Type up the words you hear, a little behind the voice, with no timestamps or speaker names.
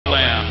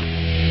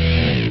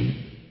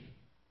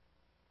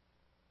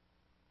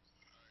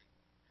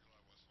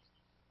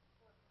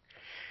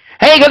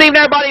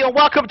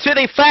everyone. Welcome to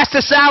the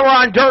fastest hour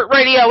on Dirt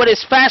Radio. It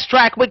is Fast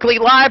Track Weekly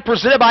Live,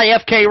 presented by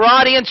FK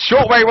Radian,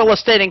 Shortwave Real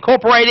Estate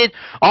Incorporated,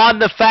 on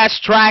the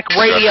Fast Track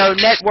Radio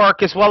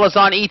Network, as well as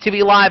on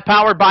ETV Live,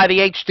 powered by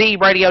the HD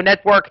Radio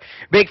Network.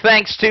 Big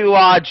thanks to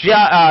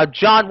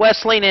John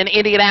Wesling in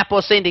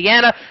Indianapolis,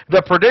 Indiana,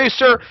 the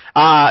producer,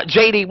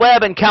 J.D.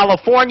 Webb in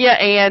California,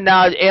 and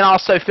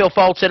also Phil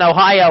Foltz in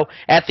Ohio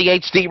at the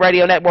HD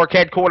Radio Network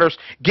headquarters,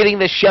 getting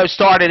this show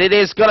started. It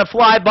is going to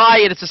fly by.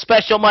 It is a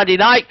special Monday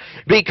night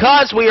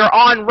because we are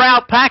en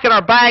route, packing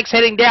our bags,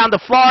 heading down to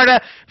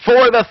Florida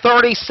for the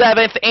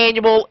 37th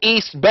Annual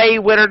East Bay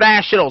Winter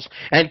Nationals.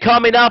 And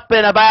coming up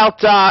in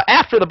about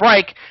after the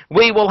break,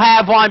 we will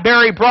have on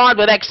Barry Braun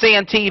with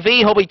XN TV.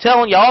 He'll be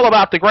telling you all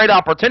about the great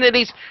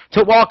opportunities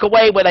to walk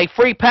away with a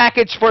free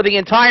package for the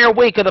entire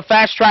week of the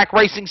Fast Track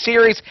Racing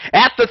Series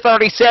at the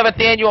 37th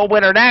Annual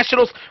Winter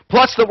Nationals,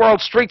 plus the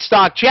World Street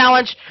Stock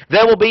Challenge.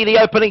 There will be the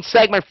opening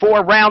segment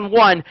for round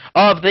one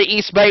of the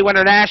East Bay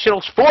Winter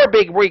Nationals. 4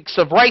 big weeks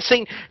of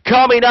racing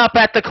coming up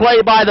at the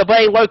Clay by the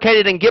Bay,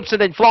 located in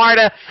Gibson, in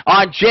Florida,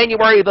 on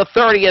January the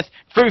 30th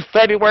through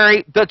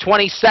February the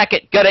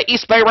 22nd. Go to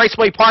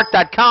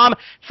eastbayracewaypark.com,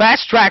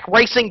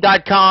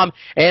 fasttrackracing.com,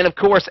 and, of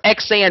course,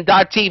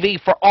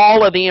 xn.tv for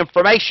all of the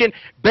information.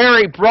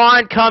 Barry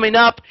Braun coming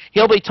up.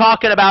 He'll be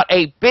talking about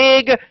a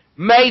big,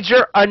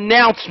 major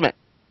announcement,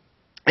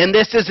 and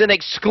this is an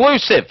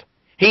exclusive.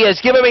 He has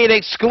given me an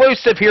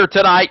exclusive here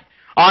tonight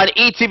on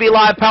ETV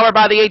Live, powered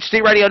by the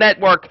HD Radio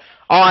Network,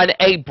 on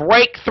a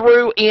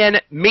breakthrough in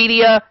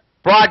media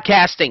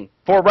broadcasting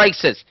for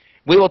races.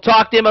 We will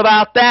talk to him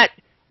about that,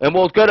 and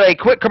we'll go to a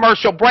quick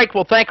commercial break.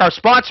 We'll thank our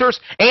sponsors,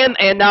 and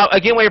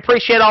again, we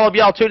appreciate all of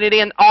y'all tuning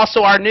in.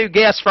 Also, our new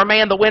guest for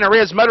And the Winner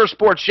Is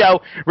Motorsports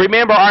Show.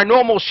 Remember, our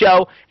normal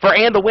show for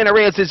And the Winner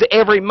Is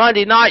every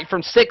Monday night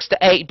from 6 to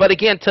 8, but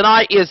again,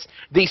 tonight is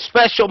the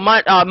special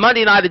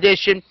Monday night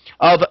edition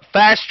of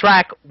Fast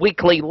Track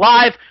Weekly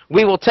Live.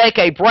 We will take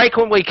a break.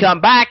 When we come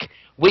back,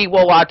 we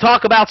will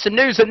talk about some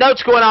news and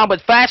notes going on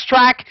with Fast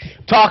Track,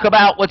 talk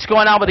about what's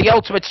going on with the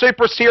Ultimate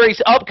Super Series,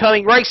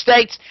 upcoming race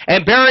dates,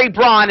 and Barry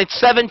Braun at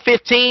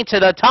 7:15 to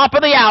the top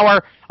of the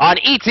hour on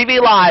ETV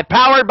Live,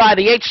 powered by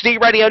the HD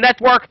Radio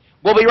Network.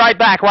 We'll be right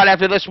back right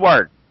after this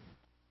word.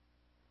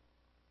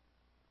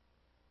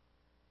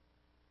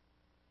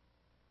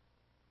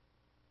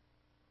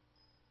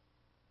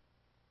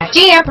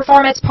 GM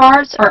Performance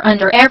Parts are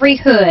under every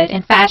hood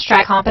in Fast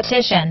Track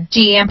competition.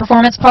 GM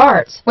Performance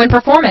Parts. When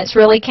performance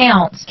really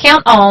counts,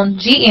 count on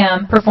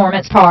GM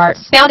Performance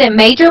Parts. Found in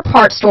major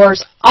parts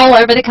stores all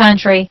over the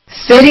country.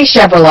 City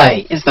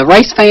Chevrolet is the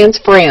race fan's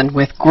friend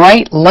with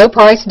great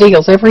low-price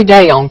deals every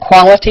day on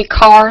quality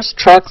cars,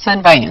 trucks,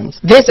 and vans.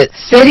 Visit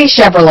City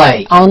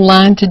Chevrolet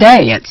online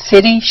today at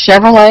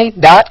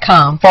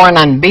citychevrolet.com for an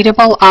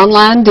unbeatable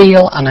online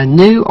deal on a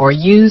new or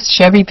used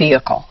Chevy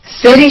vehicle.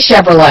 City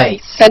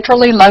Chevrolet,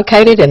 centrally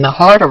located in the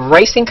heart of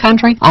racing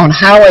country on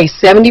Highway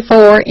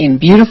 74 in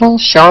beautiful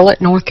Charlotte,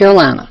 North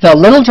Carolina. The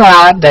little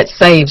drive that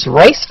saves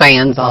race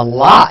fans a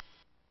lot.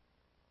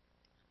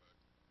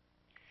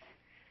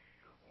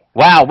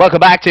 Wow, welcome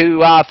back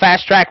to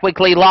Fast Track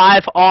Weekly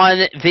Live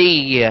on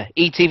the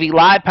ETV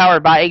Live,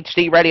 powered by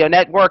HD Radio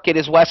Network. It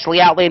is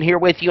Wesley Outland here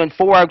with you in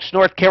 4 Oaks,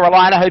 North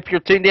Carolina. Hope you're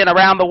tuned in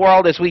around the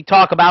world as we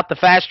talk about the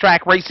Fast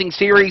Track Racing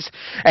Series.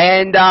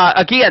 And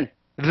again,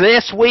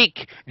 this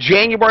week,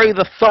 January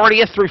the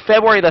 30th through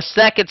February the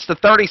 2nd, it's the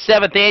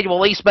 37th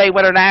Annual East Bay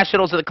Winter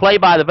Nationals at the Clay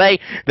by the Bay,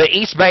 the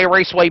East Bay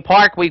Raceway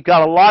Park. We've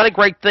got a lot of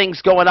great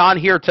things going on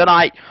here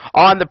tonight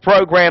on the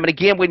program. And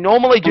again, we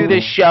normally do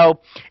this show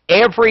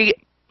every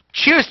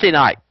Tuesday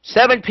night,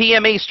 7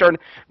 p.m. Eastern,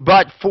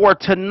 but for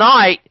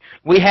tonight,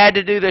 we had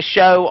to do the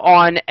show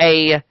on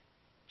a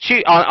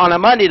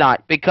Monday night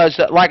because,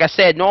 like I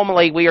said,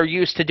 normally we are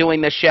used to doing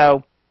the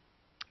show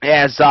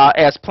as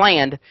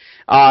planned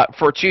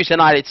for Tuesday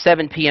night at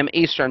 7 p.m.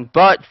 Eastern.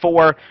 But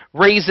for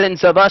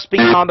reasons of us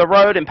being on the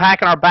road and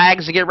packing our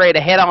bags to get ready to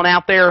head on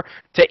out there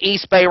to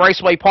East Bay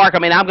Raceway Park, I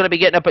mean, I'm going to be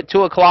getting up at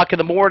 2 o'clock in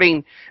the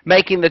morning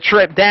making the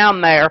trip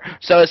down there.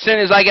 So as soon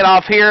as I get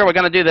off here, we're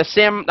going to do the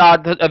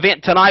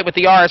event tonight with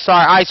the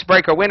RSR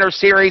Icebreaker Winter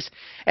Series.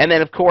 And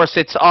then, of course,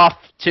 it's off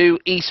to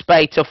East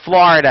Bay to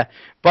Florida.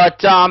 But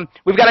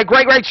we've got a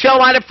great, great show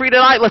lined up for you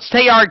tonight. Let's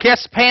tell you our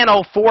guest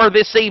panel for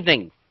this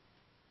evening.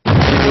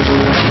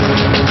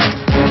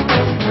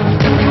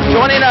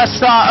 Joining us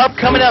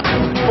coming up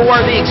for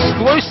the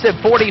exclusive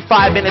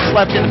 45 minutes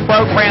left in the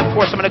program. Of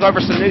course, I'm going to go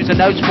over some news and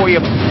notes for you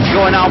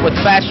going on with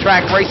Fast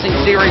Track Racing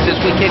Series as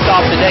we kick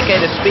off the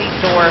Decade of Speed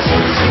Tour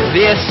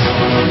this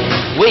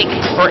week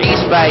for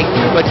East Bay.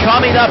 But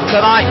coming up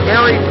tonight,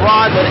 Barry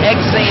Braun with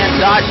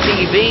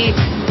xn.tv.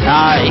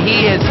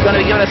 He is going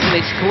to be giving us an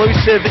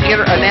exclusive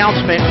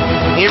announcement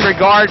in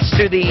regards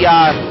to the,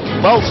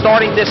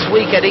 starting this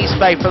week at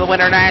East Bay for the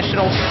Winter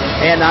Nationals.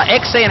 And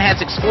XN has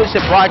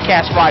exclusive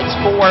broadcast rights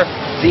for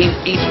the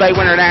East Bay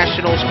Winter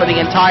Nationals for the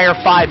entire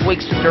 5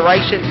 weeks of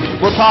duration.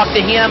 We'll talk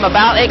to him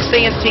about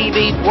XN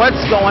TV,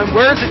 what's going,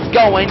 where's it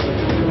going,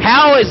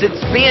 how has it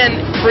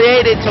been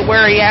created to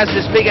where he has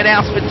this big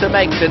announcement to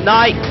make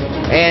tonight.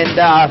 And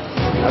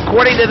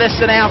According to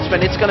this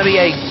announcement, it's going to be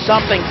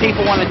something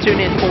people want to tune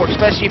in for,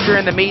 especially if you're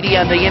in the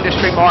media and the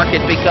industry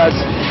market, because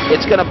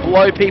it's going to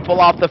blow people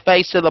off the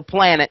face of the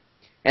planet.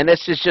 And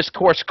this is just, of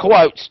course,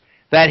 quotes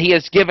that he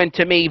has given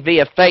to me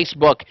via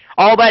Facebook.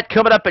 All that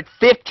coming up at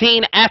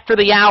 15 after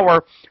the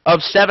hour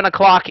of 7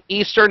 o'clock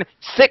Eastern,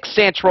 6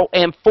 Central,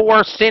 and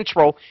 4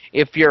 Central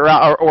if you're,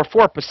 or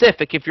 4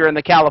 Pacific if you're in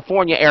the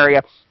California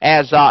area,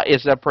 as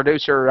is the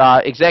producer,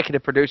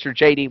 executive producer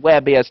J.D.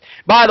 Webb is.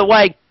 By the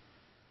way,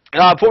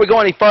 before we go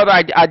any further,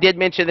 I did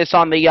mention this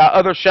on the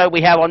other show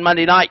we have on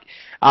Monday night.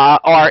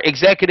 Our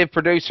executive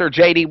producer,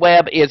 J.D.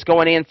 Webb, is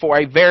going in for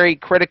a very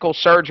critical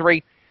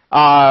surgery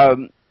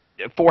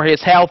for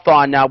his health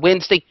on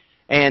Wednesday,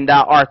 and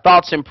our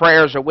thoughts and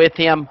prayers are with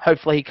him.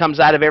 Hopefully he comes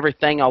out of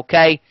everything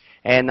okay,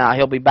 and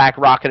he'll be back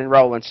rocking and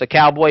rolling. So,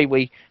 Cowboy,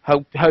 we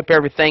hope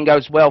everything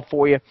goes well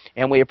for you,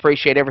 and we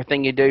appreciate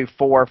everything you do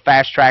for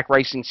Fast Track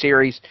Racing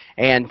Series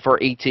and for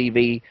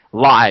ETV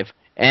Live.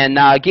 And,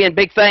 again,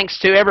 big thanks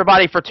to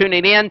everybody for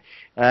tuning in.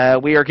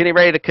 We are getting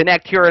ready to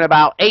connect here in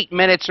about 8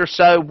 minutes or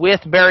so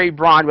with Barry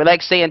Braun with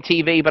XN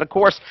TV. But, of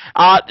course,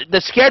 the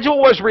schedule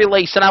was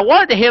released, and I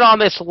wanted to hit on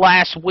this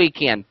last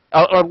weekend,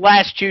 or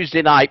last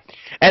Tuesday night,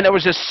 and there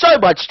was just so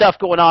much stuff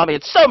going on. We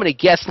had so many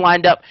guests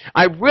lined up.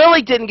 I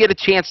really didn't get a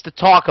chance to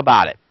talk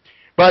about it.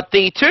 But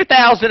the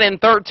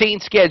 2013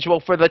 schedule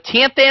for the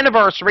 10th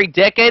anniversary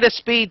Decade of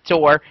Speed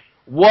Tour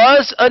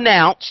was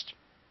announced.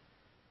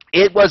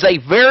 It was a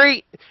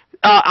very...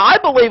 I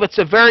believe it's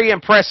a very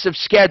impressive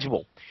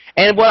schedule.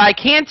 And what I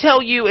can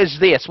tell you is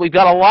this. We've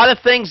got a lot of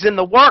things in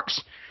the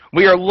works.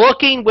 We are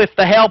looking with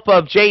the help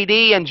of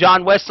JD and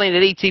John Wesleyan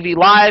at ETV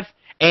Live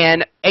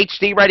and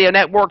HD Radio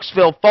Network's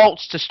Phil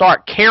Foltz to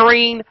start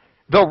carrying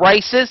the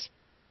races,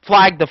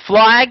 flag to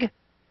flag,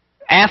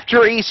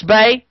 after East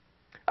Bay.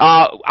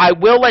 I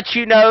will let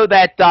you know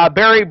that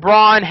Barry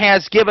Braun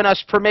has given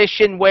us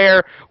permission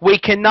where we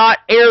cannot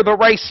air the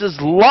races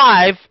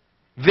live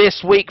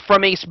this week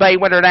from East Bay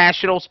Winter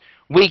Nationals.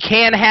 We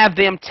can have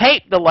them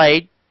tape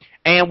delayed,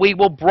 and we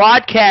will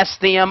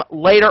broadcast them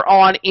later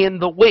on in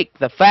the week.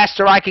 The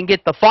faster I can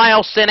get the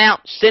files sent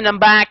out, send them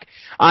back,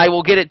 I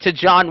will get it to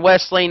John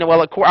Wesleyan,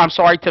 well, I'm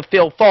sorry, to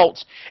Phil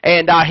Foltz,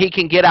 and he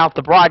can get out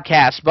the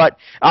broadcast. But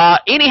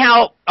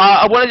anyhow,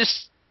 I want to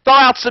just throw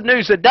out some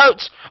news and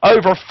notes.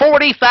 Over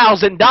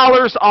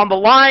 $40,000 on the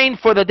line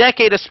for the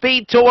Decade of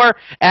Speed Tour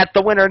at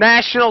the Winter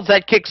Nationals.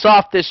 That kicks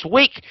off this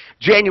week.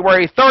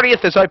 January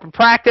 30th is open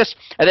practice.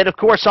 And then, of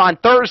course, on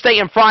Thursday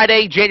and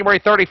Friday, January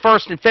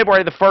 31st and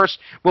February the 1st,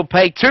 we'll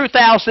pay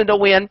 $2,000 to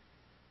win.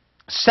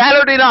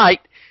 Saturday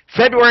night,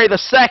 February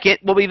the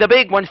 2nd, will be the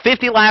big one,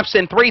 50 laps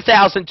and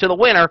 $3,000 to the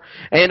winner.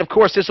 And, of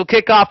course, this will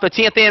kick off the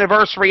 10th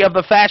anniversary of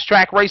the Fast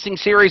Track Racing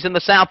Series in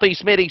the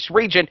Southeast Mid-East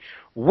region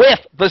with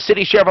the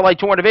City Chevrolet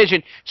Touring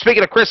Division.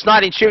 Speaking of Chris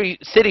Knight and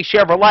City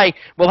Chevrolet,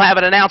 we'll have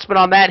an announcement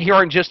on that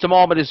here in just a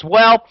moment as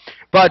well.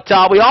 But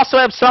we also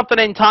have something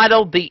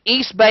entitled the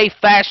East Bay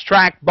Fast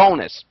Track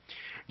Bonus.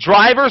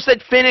 Drivers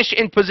that finish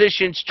in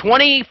positions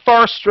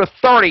 21st or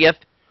 30th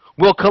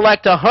will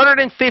collect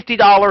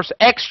 $150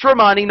 extra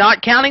money,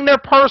 not counting their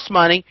purse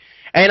money.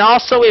 And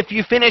also, if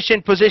you finish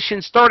in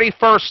positions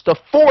 31st to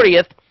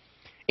 40th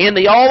in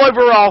the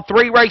all-overall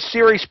 3-race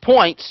series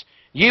points,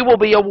 you will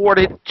be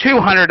awarded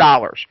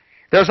 $200.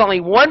 There's only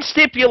one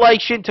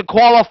stipulation to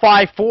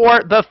qualify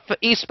for the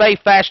East Bay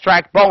Fast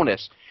Track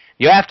Bonus.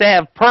 You have to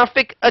have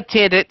perfect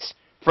attendance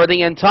for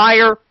the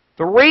entire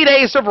 3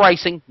 days of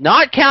racing,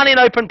 not counting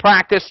open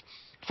practice,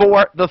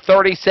 for the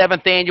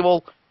 37th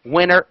Annual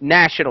Winter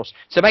Nationals.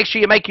 So make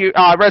sure you make your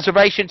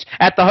reservations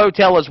at the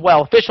hotel as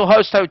well. Official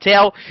host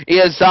hotel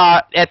is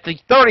at the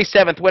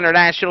 37th Winter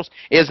Nationals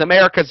is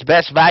America's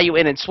Best Value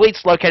Inn and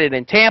Suites, located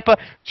in Tampa,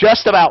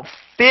 just about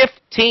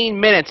 15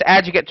 minutes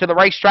as you get to the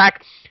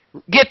racetrack.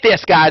 Get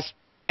this, guys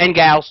and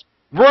gals.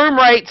 Room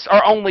rates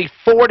are only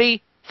 $45.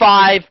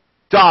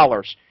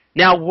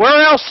 Now,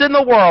 where else in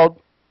the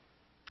world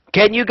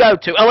can you go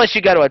to, unless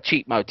you go to a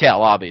cheap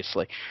motel,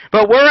 obviously,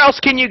 but where else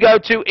can you go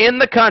to in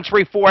the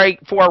country for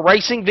a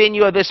racing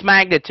venue of this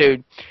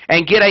magnitude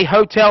and get a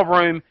hotel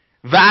room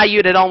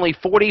valued at only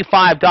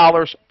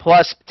 $45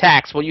 plus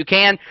tax? Well, you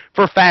can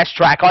for Fast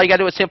Track. All you got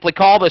to do is simply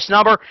call this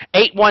number,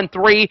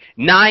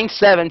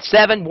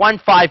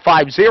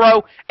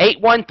 813-977-1550,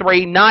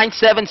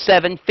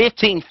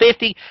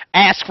 813-977-1550.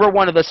 Ask for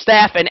one of the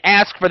staff and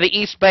ask for the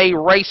East Bay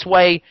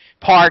Raceway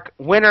Park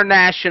Winter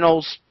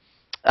Nationals,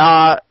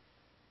 the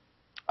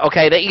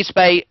East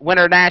Bay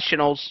Winter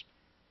Nationals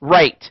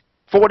rate,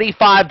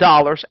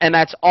 $45, and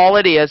that's all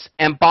it is.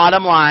 And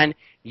bottom line,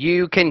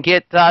 you can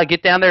get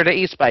down there to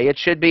East Bay. It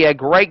should be a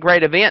great,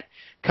 great event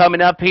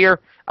coming up here.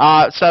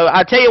 So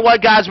I tell you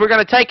what, guys, we're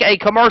going to take a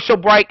commercial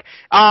break.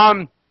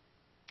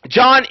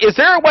 John, is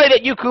there a way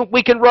that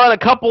we can run a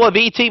couple of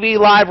ETV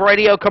Live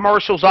radio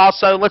commercials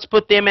also? Let's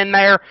put them in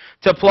there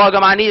to plug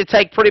them. I need to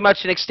take pretty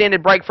much an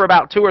extended break for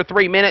about 2 or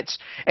 3 minutes.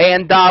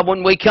 And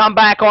when we come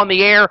back on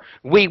the air,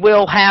 we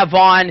will have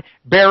on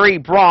Barry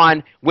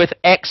Braun with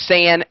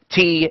XN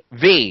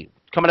TV.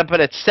 coming up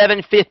at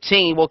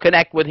 7:15. We'll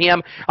connect with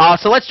him.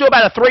 So let's do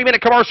about a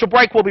 3-minute commercial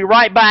break. We'll be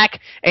right back.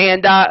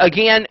 And,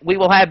 again, we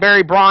will have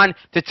Barry Braun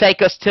to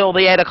take us till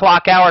the 8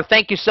 o'clock hour.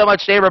 Thank you so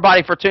much to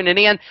everybody for tuning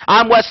in.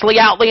 I'm Wesley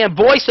Outley, and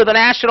voice of the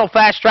National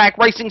Fast Track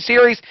Racing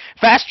Series,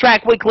 Fast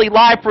Track Weekly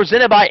Live,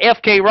 presented by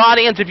FK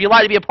Rodians. If you'd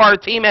like to be a part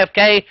of Team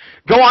FK,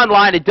 go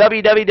online at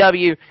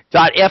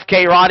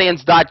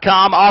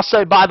www.fkrodians.com.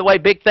 Also, by the way,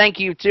 big thank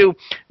you to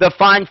the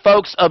fine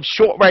folks of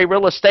Shortway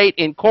Real Estate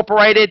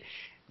Incorporated,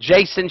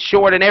 Jason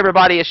Short, and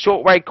everybody at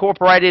Shortway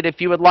Incorporated.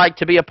 If you would like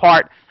to be a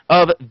part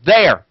of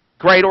their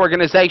great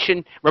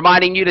organization,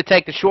 reminding you to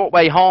take the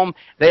Shortway home.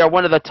 They are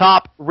one of the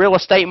top real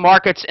estate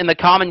markets in the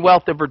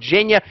Commonwealth of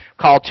Virginia.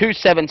 Call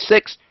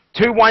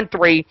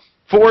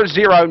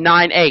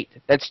 276-213-4098.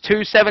 That's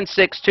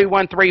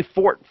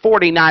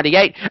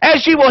 276-213-4098.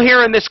 As you will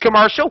hear in this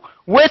commercial,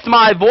 with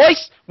my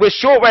voice, with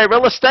Shortway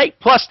Real Estate,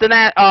 plus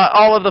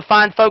all of the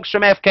fine folks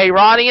from FK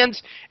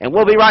Rodians. And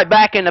we'll be right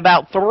back in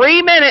about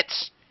 3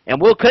 minutes. And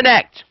we'll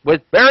connect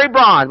with Barry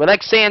Braun with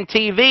XN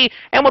TV,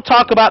 and we'll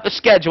talk about the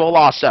schedule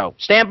also.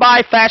 Stand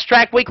by, Fast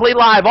Track Weekly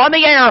Live on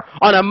the air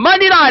on a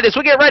Monday night as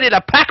we get ready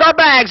to pack our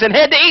bags and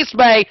head to East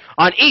Bay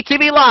on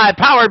ETV Live,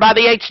 powered by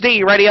the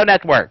HD Radio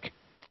Network.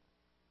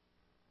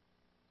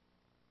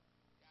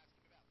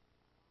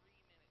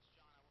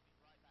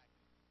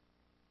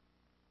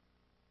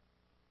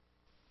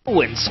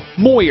 Owens,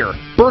 Moyer,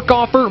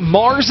 Burkoffer,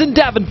 Mars, and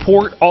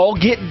Davenport all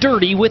get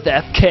dirty with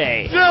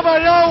FK.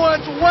 Jimmy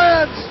Owens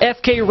wins!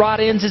 FK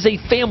Rod-Ends is a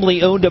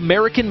family-owned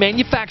American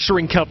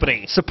manufacturing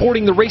company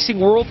supporting the racing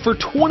world for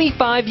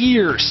 25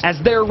 years, as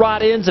their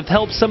rod ends have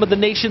helped some of the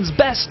nation's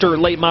best dirt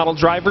late model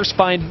drivers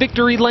find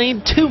victory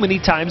lane too many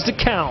times to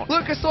count.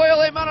 Lucas Oil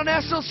late model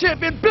national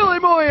champion Billy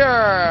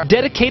Moyer!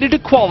 Dedicated to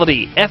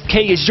quality,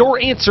 FK is your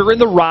answer in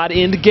the rod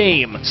end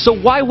game. So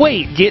why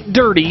wait? Get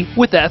dirty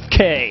with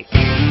FK.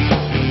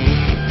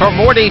 For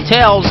more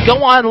details, go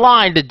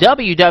online to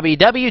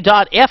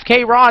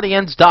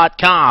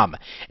www.fkrodians.com.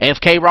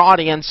 FK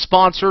Rodians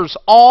sponsors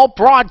all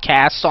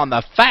broadcasts on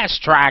the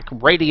Fast Track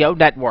Radio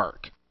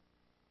Network.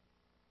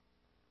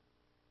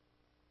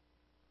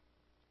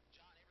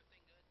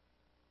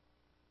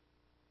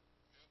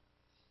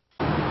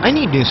 I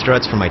need new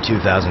struts for my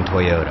 2000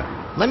 Toyota.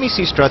 Let me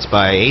see struts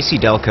by AC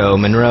Delco,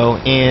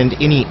 Monroe, and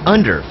any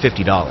under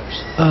 $50.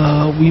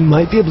 We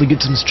might be able to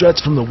get some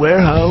struts from the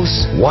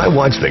warehouse. Why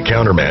watch the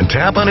counterman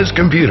tap on his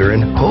computer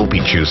and hope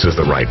he chooses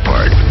the right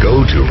part?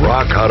 Go to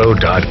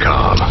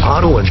rockauto.com.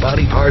 Auto and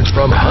body parts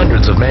from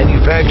hundreds of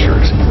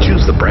manufacturers.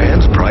 Choose the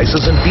brands,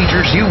 prices, and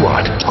features you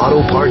want.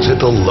 Auto parts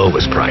at the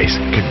lowest price.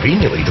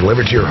 Conveniently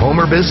delivered to your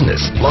home or business.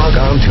 Log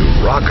on to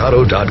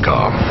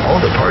rockauto.com. All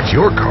the parts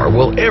your car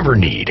will ever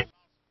need.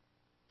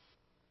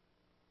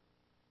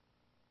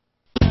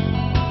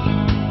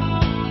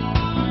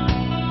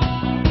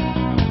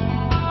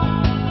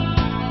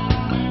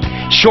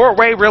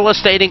 Shortway Real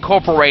Estate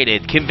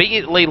Incorporated,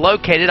 conveniently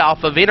located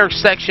off of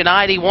intersection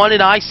I-81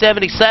 and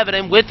I-77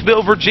 in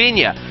Wytheville,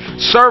 Virginia.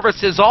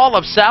 Services all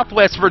of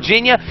Southwest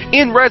Virginia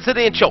in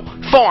residential,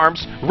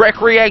 farms,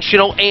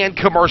 recreational, and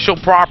commercial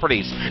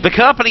properties. The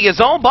company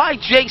is owned by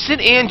Jason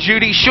and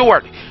Judy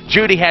Short.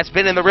 Judy has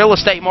been in the real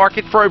estate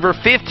market for over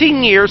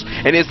 15 years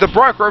and is the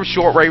broker of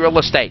Shortway Real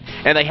Estate.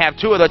 And they have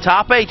 2 of the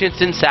top agents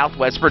in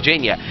Southwest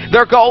Virginia.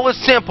 Their goal is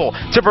simple: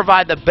 to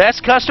provide the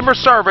best customer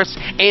service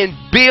and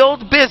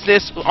build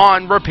business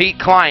on repeat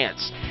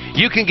clients.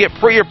 You can get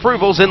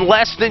pre-approvals in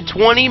less than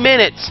 20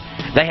 minutes.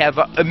 They have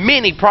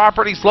many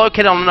properties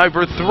located on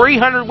over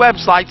 300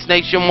 websites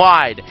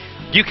nationwide.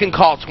 You can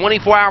call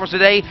 24 hours a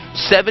day,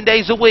 7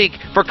 days a week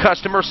for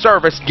customer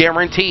service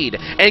guaranteed.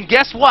 And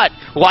guess what?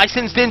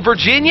 Licensed in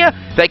Virginia,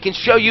 they can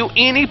show you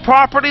any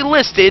property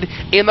listed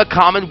in the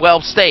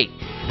Commonwealth state.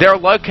 They're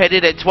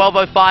located at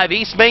 1205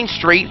 East Main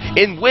Street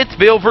in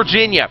Wytheville,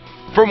 Virginia.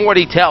 For more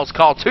details,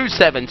 call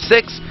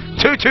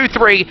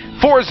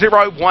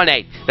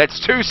 276-223-4018. That's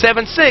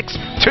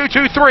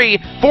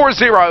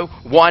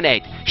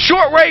 276-223-4018.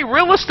 Shortway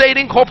Real Estate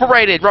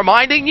Incorporated,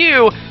 reminding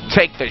you,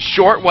 take the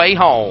short way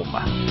home.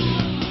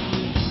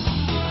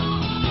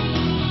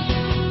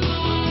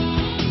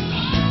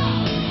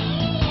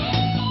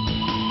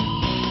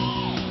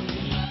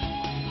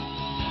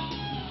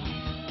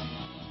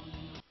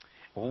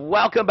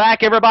 Welcome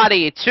back,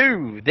 everybody,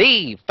 to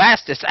the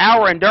fastest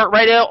hour in Dirt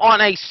Radio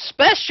on a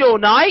special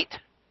night,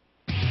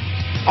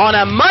 on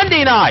a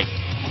Monday night.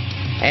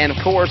 And, of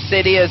course,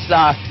 it is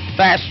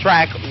Fast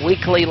Track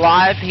Weekly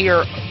Live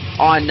here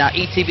on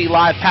ETV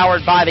Live,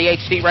 powered by the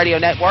HD Radio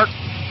Network.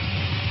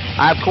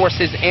 I, of course,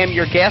 am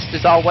your guest,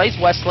 as always,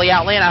 Wesley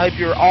Outley, and I hope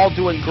you're all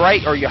doing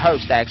great, or your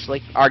host,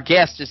 actually. Our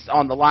guest is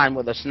on the line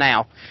with us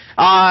now.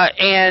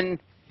 And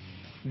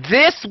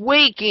this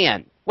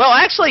weekend, well,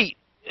 actually,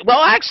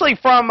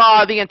 from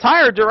the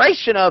entire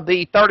duration of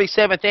the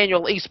 37th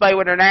Annual East Bay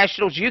Winter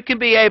Nationals, you can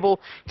be able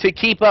to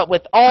keep up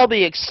with all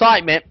the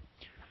excitement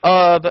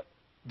of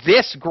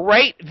this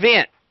great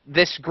event.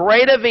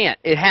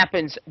 It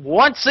happens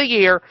once a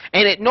year,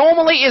 and it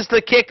normally is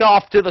the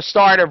kickoff to the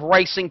start of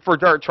racing for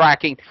dirt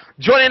tracking.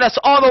 Joining us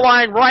on the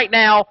line right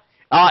now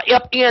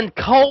Up in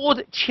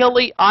cold,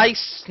 chilly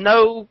ice,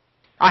 snow.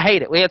 I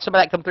hate it. We had some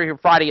of that come through here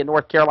Friday in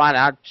North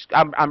Carolina.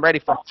 I'm ready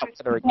for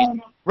weather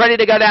again. Ready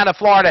to go down to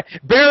Florida.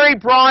 Barry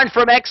Braun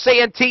from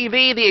XN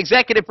TV, the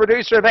executive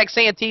producer of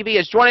XN TV,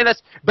 is joining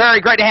us.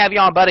 Barry, great to have you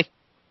on, buddy.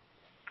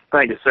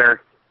 Thank you, sir.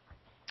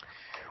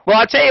 Well,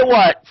 I'll tell you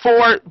what,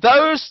 for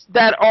those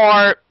that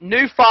are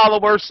new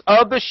followers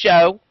of the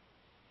show,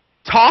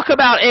 talk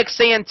about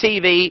XN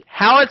TV,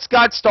 how it's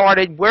got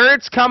started, where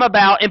it's come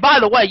about. And by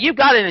the way, you've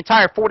got an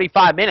entire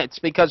 45 minutes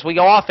because we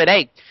go off at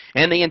 8,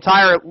 and the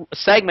entire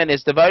segment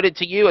is devoted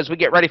to you as we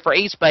get ready for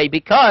East Bay,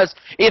 because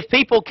if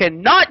people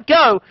cannot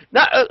go,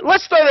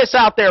 let's throw this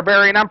out there,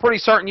 Barry, and I'm pretty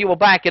certain you will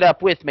back it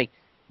up with me.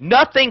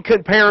 Nothing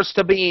compares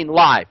to being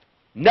live.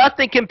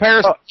 Nothing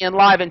compares to being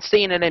live and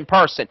seeing it in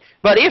person.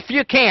 But if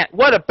you can't,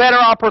 what a better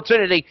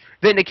opportunity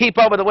than to keep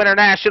up with the Winter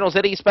Nationals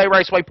at East Bay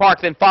Raceway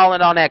Park than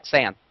falling on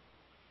XN.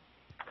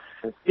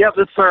 Yep,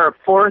 this is our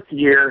 4th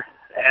year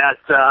at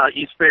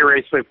East Bay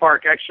Raceway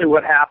Park. Actually,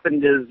 what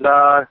happened is,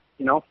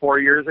 4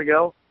 years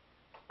ago,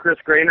 Chris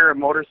Grainer of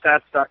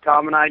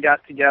Motorstats.com and I got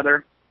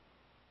together.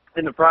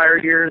 In the prior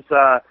years,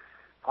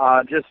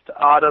 just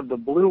out of the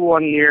blue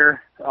one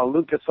year,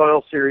 Lucas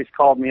Oil Series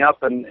called me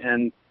up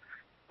and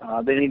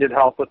they needed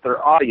help with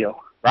their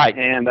audio. Right.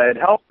 And I had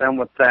helped them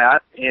with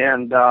that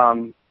and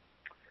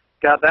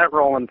got that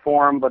rolling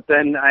for them. But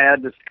then I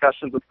had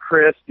discussions with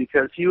Chris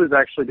because he was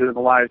actually doing the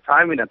live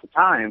timing at the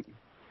time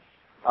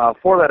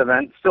for that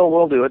event. Still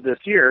will do it this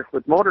year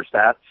with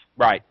Motorstats.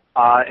 Right.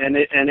 And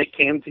it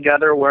came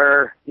together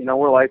where,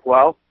 we're like,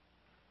 well,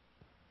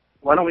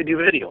 why don't we do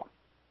video?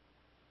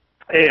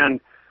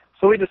 And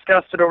so we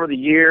discussed it over the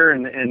year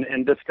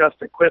and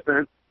discussed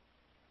equipment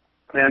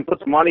and put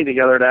the money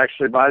together to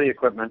actually buy the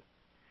equipment.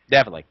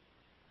 Definitely.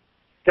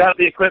 Got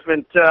the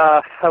equipment,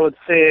 I would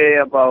say,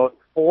 about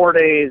 4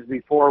 days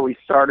before we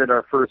started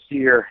our first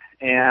year.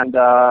 And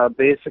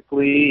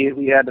basically,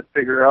 we had to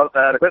figure out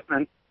that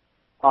equipment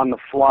on the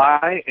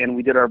fly, and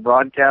we did our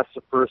broadcast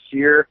the first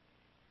year.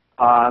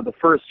 The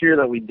first year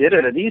that we did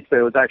it at East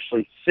Bay was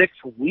actually 6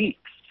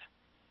 weeks.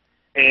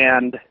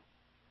 And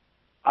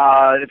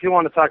if you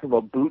want to talk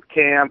about boot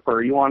camp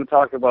or you want to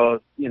talk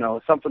about,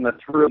 something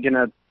that's really going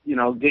to,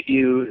 get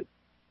you,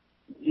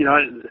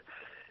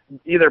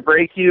 either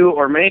break you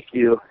or make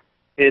you,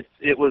 it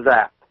was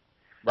that.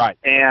 Right.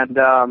 And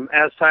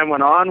as time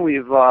went on,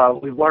 we've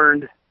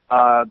learned,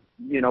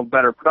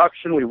 better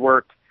production. We've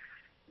worked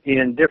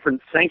in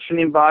different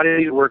sanctioning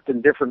bodies, worked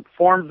in different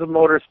forms of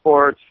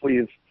motorsports.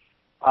 We've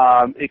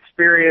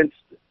experienced,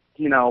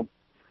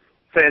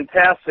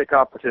 fantastic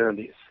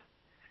opportunities.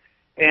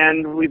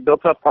 And we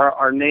built up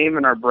our name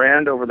and our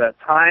brand over that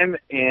time.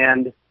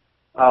 And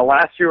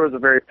last year was a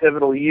very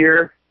pivotal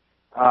year,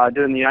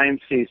 doing the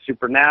IMCA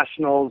Super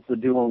Nationals, the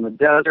Duel in the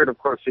Desert. Of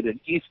course, we did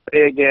East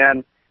Bay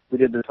again. We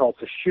did the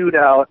Tulsa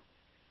Shootout.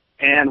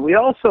 And we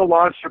also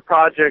launched a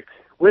project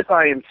with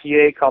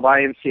IMCA called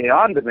IMCA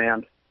On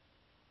Demand,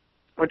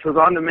 which was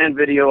on-demand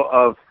video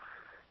of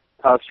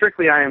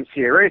strictly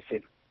IMCA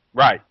racing.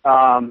 Right.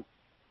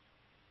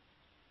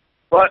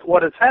 But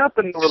what has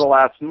happened over the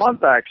last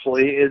month,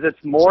 actually, is it's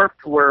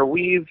morphed where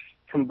we've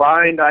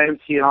combined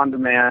IMCA On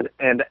Demand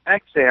and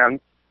XN,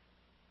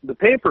 the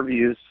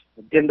pay-per-views,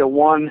 into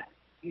one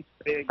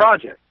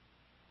project.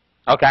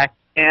 Okay.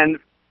 And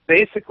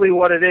basically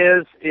what it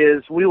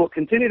is we will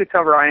continue to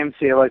cover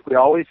IMCA like we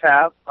always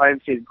have.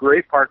 IMCA is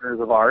great partners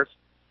of ours.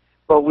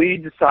 But we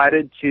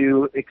decided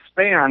to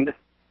expand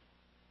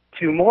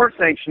to more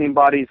sanctioning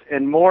bodies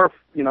and more,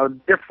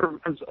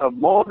 different of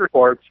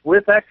motorsports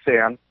with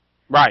XN.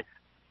 Right.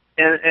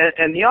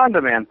 And the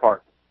on-demand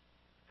part,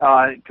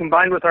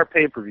 combined with our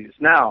pay-per-views.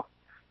 Now,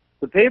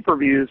 the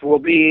pay-per-views will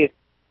be,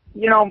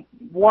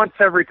 once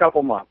every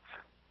couple months.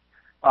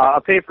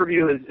 A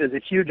pay-per-view is a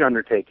huge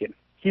undertaking.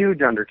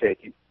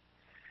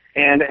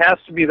 And it has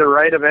to be the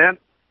right event.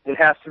 It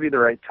has to be the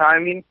right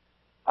timing.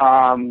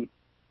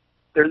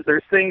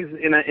 There's things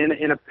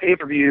in a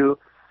pay-per-view,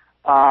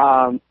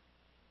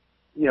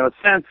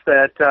 sense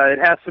that it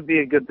has to be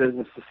a good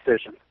business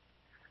decision.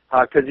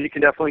 Because you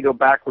can definitely go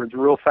backwards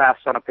real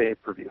fast on a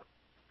pay-per-view.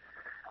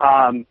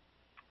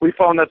 We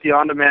found that the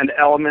on-demand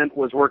element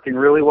was working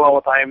really well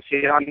with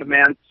IMCA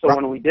On-Demand, so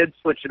when we did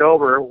switch it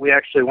over, we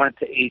actually went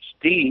to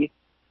HD,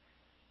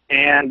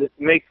 and it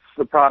makes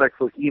the product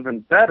look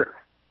even better.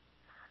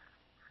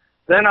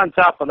 Then on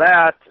top of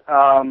that,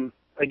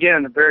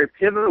 again, a very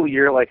pivotal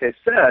year, like I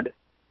said,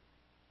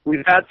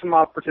 we've had some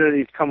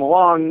opportunities come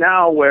along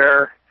now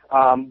where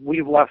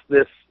we've left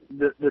this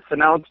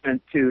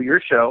announcement to your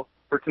show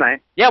for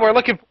tonight. Yeah, we're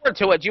looking forward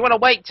to it. Do you want to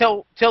wait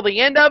till the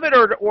end of it,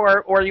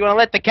 or you want to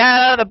let the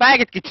cat out of the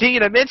bag and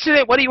continue to mention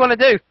it? What do you want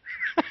to do?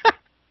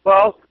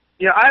 Well,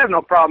 I have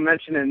no problem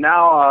mentioning it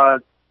now.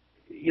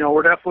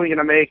 We're definitely going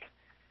to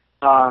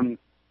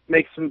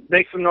make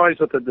some noise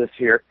with it this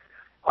year.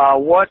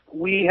 What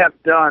we have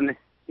done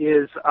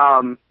is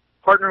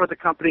partner with a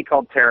company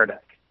called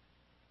Teradek.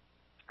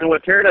 And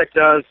what Teradek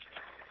does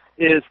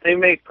is they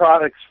make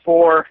products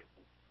for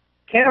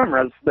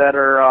cameras that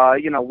are,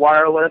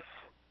 wireless.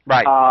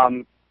 Right.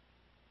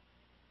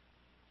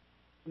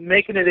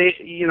 making it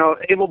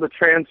able to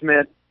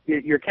transmit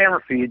your camera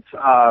feeds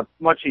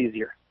much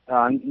easier,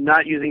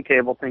 not using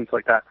cable, things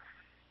like that.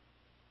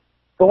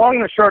 The long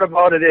and the short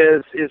about it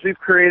is we've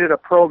created a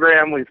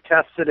program, we've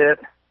tested it,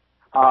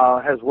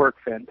 has worked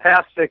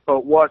fantastic,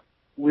 but what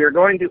we are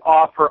going to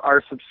offer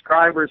our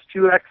subscribers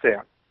to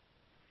XAM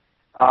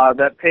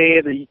that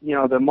pay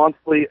the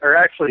monthly, or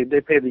actually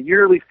they pay the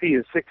yearly fee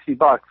of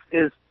 $60,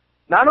 is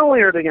not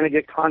only are they going to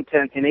get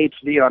content in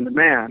HD on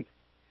demand,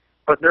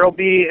 but there will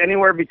be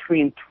anywhere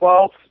between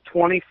 12 to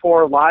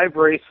 24 live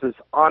races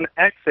on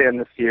XAM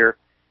this year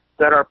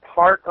that are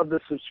part of the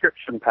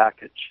subscription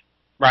package.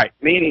 Right.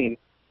 Meaning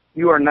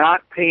you are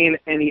not paying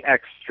any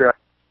extra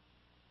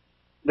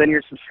than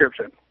your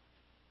subscription.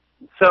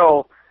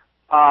 So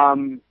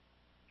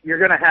you're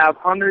going to have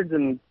hundreds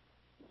and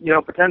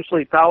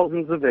potentially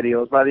thousands of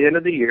videos by the end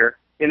of the year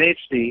in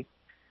HD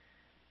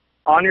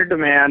on your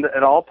demand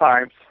at all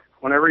times,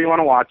 whenever you want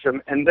to watch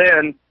them. And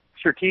then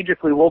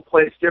strategically we'll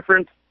place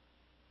different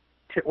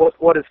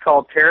what is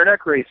called Tear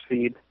Deck race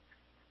feed.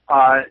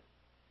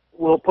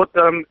 We'll put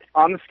them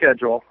on the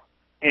schedule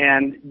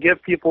and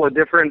give people a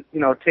different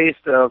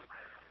taste of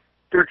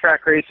dirt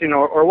track racing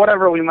or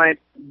whatever we might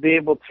be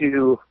able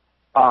to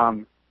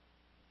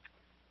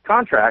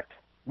contract.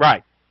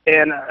 Right.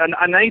 And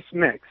a nice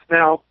mix.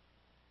 Now,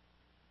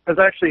 I was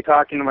actually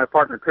talking to my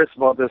partner Chris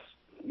about this,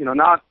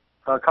 not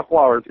a couple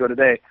hours ago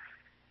today.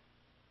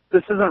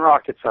 This isn't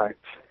rocket science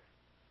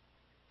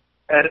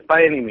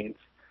by any means.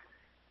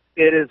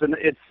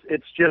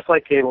 It's just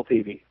like cable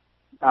TV.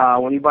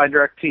 When you buy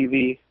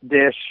DirecTV,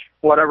 Dish,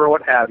 whatever,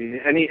 what have you,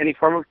 any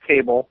form of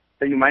cable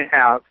that you might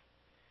have,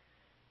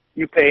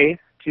 you pay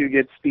to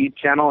get Speed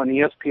Channel and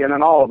ESPN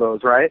and all of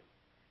those, right?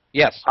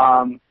 Yes.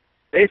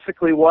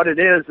 Basically what it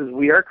is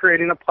we are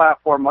creating a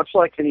platform much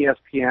like an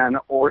ESPN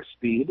or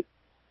Speed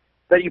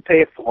that you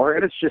pay for,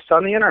 and it's just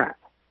on the Internet.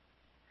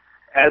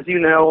 As you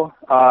know,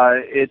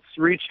 it's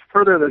reached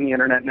further than the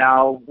Internet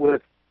now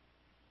with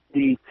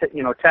the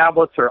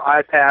tablets or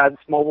iPads,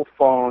 mobile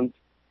phones,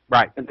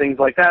 right, and things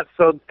like that.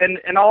 So,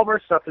 and all of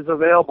our stuff is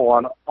available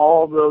on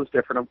all of those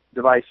different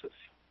devices.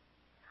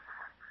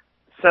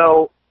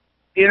 So,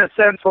 in a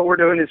sense, what we're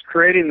doing is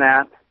creating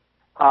that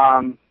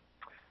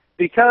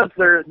because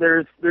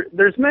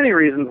there's many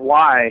reasons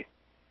why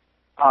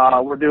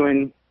we're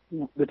doing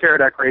the Tear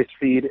Deck race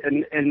feed,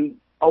 and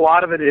a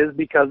lot of it is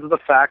because of the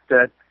fact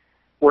that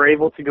we're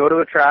able to go to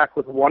a track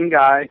with one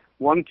guy,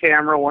 one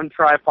camera, one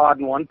tripod,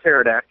 and one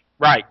Tear Deck.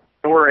 Right.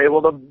 And we're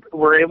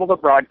able to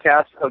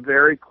broadcast a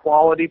very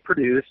quality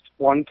produced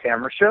one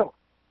camera show.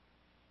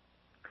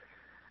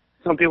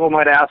 Some people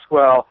might ask,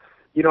 well,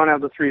 you don't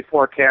have the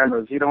 3-4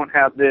 cameras, you don't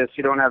have this,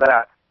 you don't have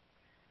that.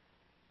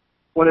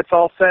 When it's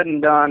all said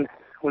and done,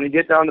 when you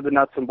get down to the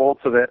nuts and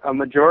bolts of it, a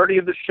majority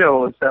of the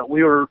shows that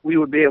we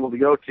would be able to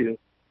go to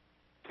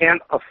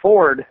can't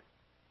afford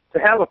to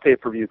have a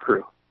pay-per-view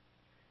crew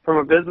from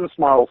a business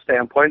model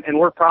standpoint, and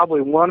we're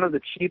probably one of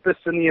the cheapest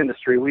in the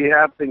industry. We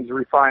have things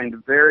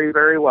refined very,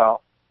 very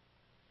well.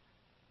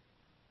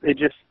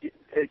 It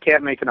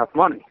can't make enough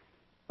money.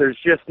 There's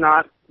just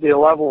not the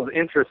level of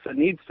interest that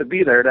needs to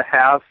be there to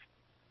have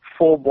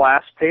full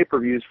blast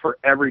pay-per-views for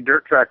every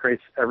dirt track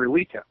race every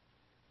weekend.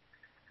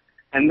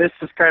 And this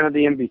is kind of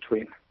the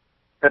in-between.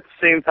 At the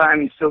same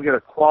time, you still get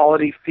a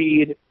quality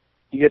feed.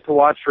 You get to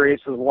watch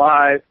races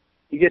live.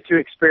 You get to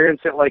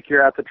experience it like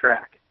you're at the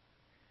track.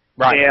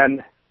 Right.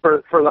 And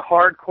for the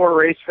hardcore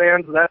race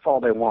fans, that's all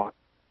they want.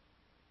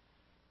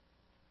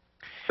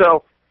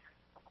 So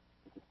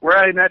we're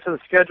adding that to the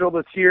schedule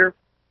this year.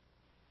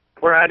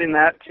 We're adding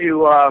that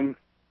to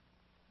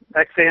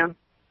XAM.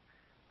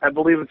 I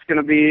believe it's going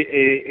to be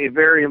a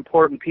very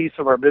important piece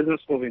of our business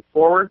moving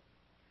forward.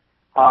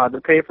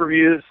 The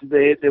pay-per-views,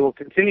 they will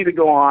continue to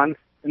go on,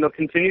 and they'll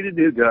continue to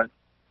do good.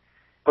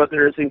 But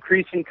there's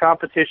increasing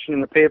competition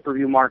in the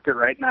pay-per-view market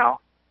right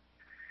now.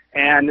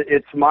 And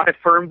it's my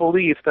firm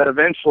belief that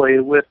eventually,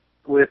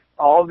 with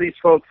all of these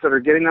folks that are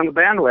getting on the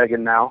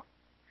bandwagon now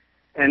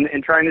and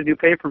trying to do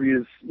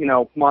pay-per-views,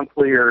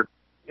 monthly or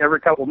every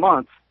couple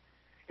months,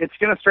 it's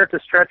going to start to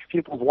stretch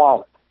people's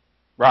wallet.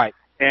 Right.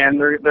 And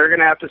they're going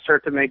to have to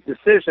start to make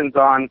decisions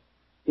on,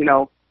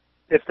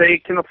 if they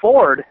can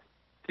afford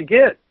to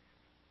get,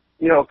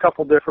 a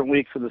couple different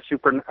weeks of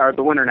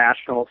the Winter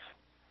Nationals,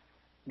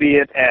 be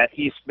it at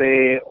East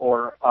Bay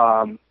or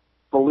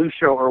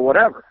Volusia or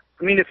whatever.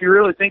 I mean, if you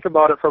really think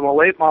about it from a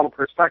late model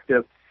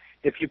perspective,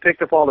 if you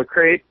picked up all the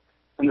crate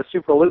and the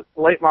super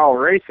late model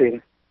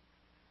racing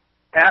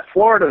at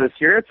Florida this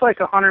year, it's like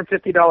a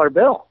 $150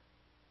 bill.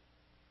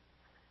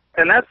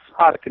 And that's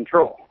out of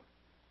control.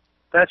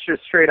 That's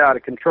just straight out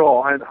of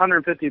control. And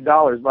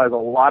 $150 buys a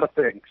lot of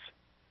things.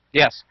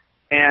 Yes.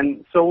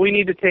 And so we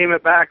need to tame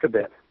it back a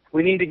bit.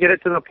 We need to get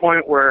it to the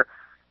point where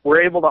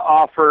we're able to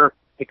offer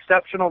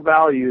exceptional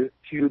value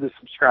to the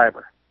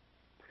subscriber.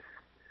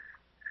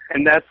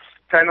 And that's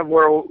kind of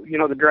where,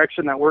 the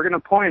direction that we're going to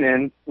point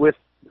in with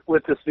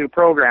this new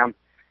program,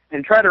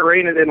 and try to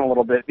rein it in a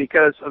little bit,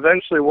 because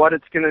eventually what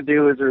it's going to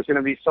do is there's going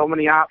to be so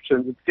many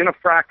options, it's going to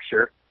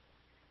fracture,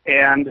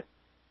 and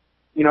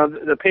you know,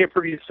 the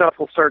pay-per-view stuff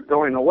will start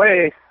going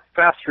away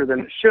faster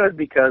than it should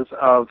because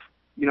of,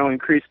 you know,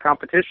 increased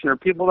competition or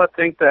people that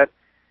think that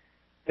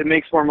it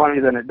makes more money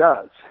than it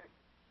does.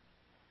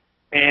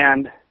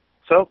 And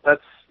so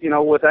that's, you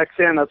know, with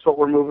XN, that's what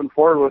we're moving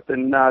forward with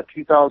in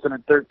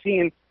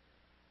 2013.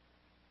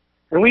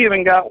 And we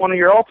even got one of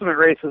your ultimate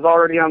races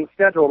already on the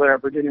schedule there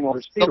at Virginia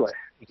Motor Speedway,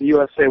 the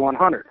USA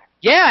 100.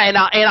 Yeah, and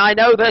I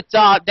know that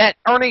that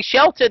Ernie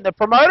Shelton, the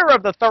promoter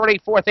of the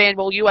 34th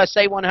Annual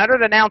USA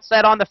 100, announced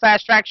that on the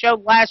Fast Track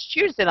Show last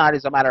Tuesday night,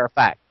 as a matter of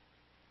fact.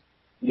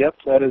 Yep,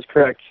 that is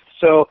correct.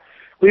 So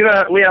we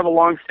have a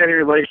long-standing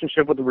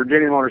relationship with the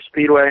Virginia Motor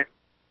Speedway.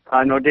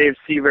 I know Dave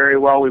C. very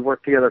well. We've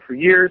worked together for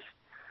years.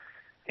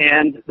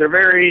 And they're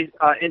very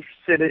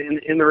interested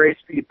in the race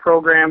speed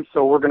program,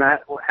 so we're going to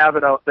have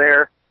it out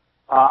there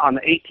on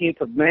the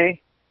 18th of May.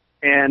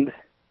 And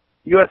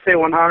USA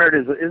 100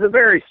 is a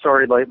very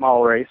storied late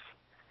model race.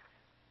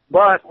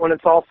 But when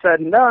it's all said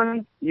and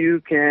done,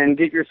 you can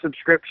get your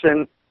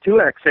subscription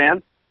to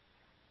XN,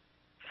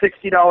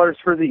 $60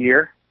 for the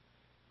year.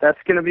 That's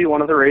going to be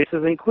one of the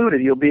races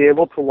included. You'll be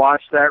able to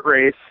watch that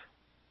race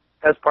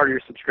as part of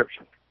your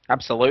subscription.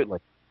 Absolutely.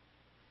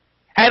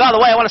 Hey, by the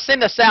way, I want to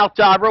send this out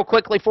real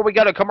quickly before we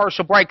go to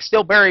commercial break.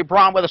 Still Barry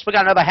Braun with us. We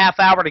got another half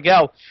hour to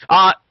go.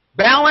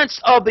 Balance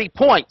of the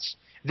points.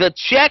 The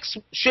checks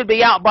should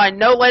be out by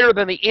no later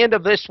than the end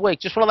of this week.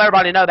 Just want to let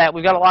everybody know that.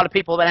 We've got a lot of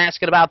people that been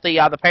asking about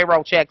the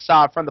payroll checks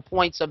from the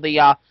points of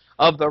the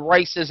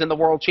races in the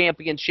World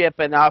Championship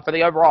and for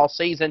the overall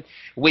season.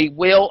 We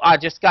will, I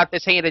just got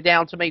this handed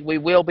down to me, we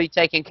will be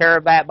taking care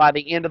of that by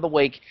the end of the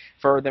week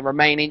for the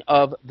remaining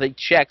of the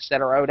checks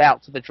that are owed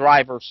out to the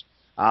drivers.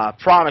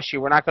 Promise you,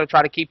 we're not going to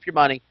try to keep your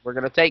money. We're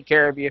going to take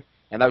care of you,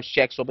 and those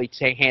checks will be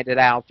handed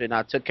out and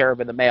took care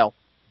of in the mail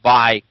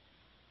by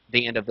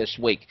the end of this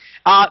week.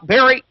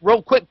 Barry,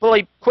 real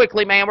quickly,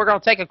 man, we're going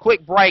to take a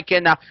quick break,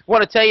 and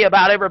want to tell you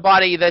about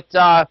everybody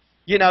that,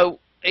 you know,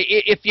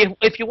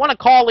 if you want to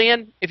call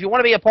in, if you want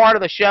to be a part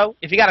of the show,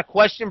 if you got a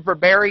question for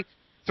Barry,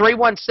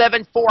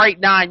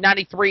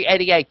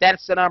 317-489-9388.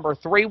 That's the number,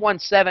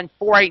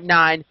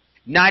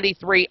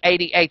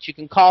 317-489-9388. You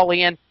can call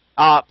in.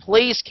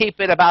 Please keep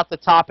it about the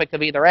topic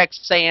of either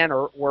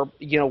XSAN or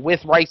you know,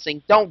 with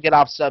racing. Don't get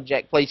off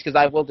subject, please, because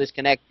I will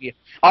disconnect you.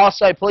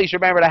 Also, please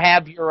remember to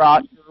have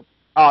your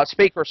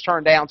speakers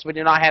turned down so we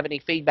do not have any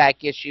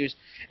feedback issues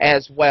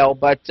as well.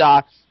 But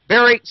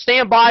Barry,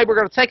 stand by. We're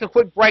going to take a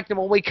quick break, and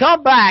when we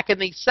come back in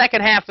the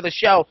second half of the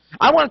show,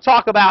 I want to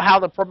talk about how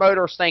the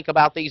promoters think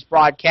about these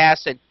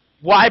broadcasts and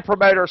why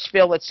promoters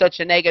feel it's such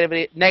a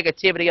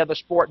negativity of the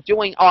sport,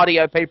 doing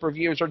audio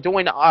pay-per-views or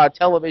doing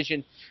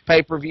television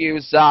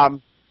pay-per-views. I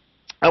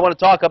want to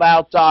talk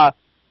about,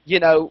 you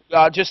know,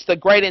 just the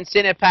great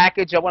incentive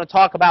package. I want to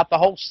talk about the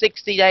whole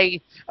 60 days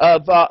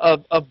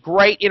of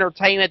great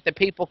entertainment that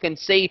people can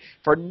see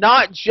for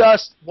not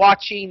just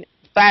watching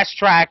Fast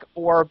Track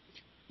or,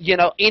 you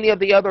know, any of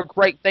the other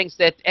great things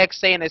that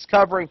XSAN is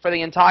covering for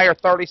the entire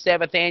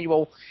 37th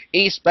Annual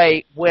East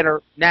Bay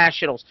Winter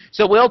Nationals.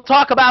 So we'll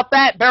talk about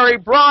that, Barry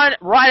Braun,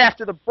 right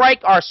after the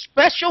break. Our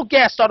special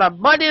guest on a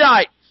Monday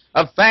night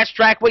of Fast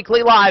Track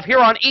Weekly Live here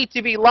on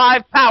ETV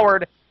Live,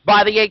 powered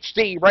by the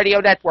HD Radio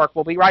Network.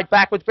 We'll be right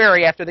back with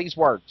Barry after these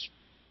words.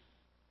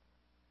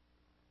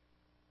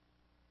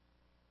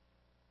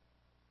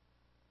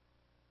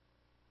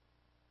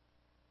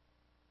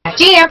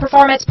 GM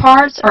Performance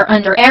Parts are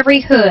under every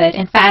hood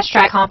in Fast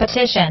Track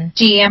competition.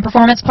 GM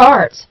Performance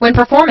Parts. When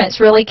performance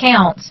really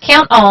counts,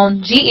 count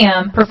on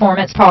GM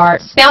Performance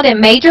Parts. Found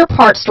in major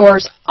parts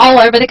stores all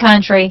over the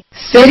country.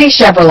 City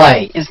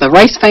Chevrolet is the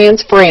race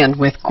fan's friend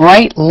with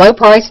great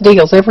low-price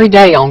deals every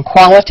day on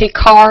quality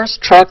cars,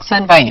 trucks,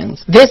 and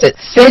vans. Visit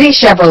City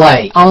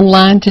Chevrolet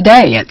online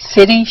today at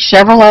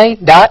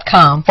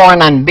citychevrolet.com for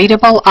an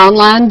unbeatable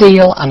online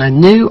deal on a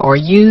new or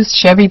used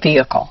Chevy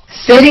vehicle.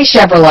 City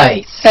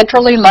Chevrolet,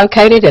 centrally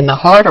located in the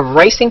heart of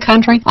racing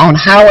country on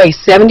Highway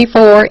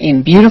 74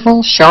 in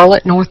beautiful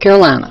Charlotte, North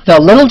Carolina.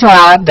 The little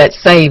drive that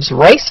saves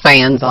race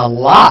fans a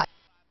lot.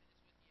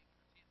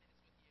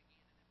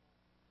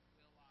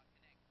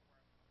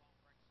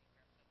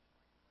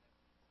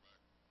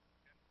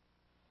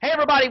 Hey,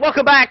 everybody,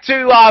 welcome back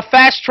to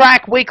Fast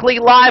Track Weekly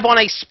Live on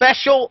a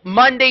special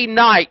Monday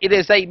night. It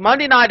is a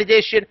Monday night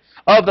edition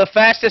of the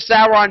fastest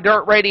hour on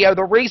Dirt Radio.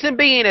 The reason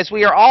being is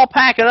we are all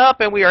packing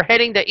up and we are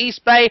heading to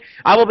East Bay.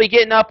 I will be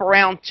getting up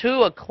around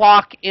 2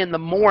 o'clock in the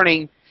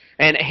morning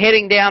and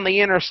heading down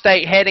the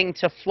interstate, heading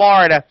to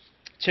Florida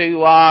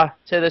to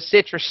the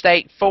Citrus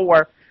State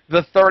for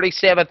the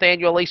 37th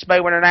Annual East Bay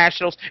Winter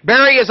Nationals.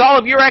 Barry, is all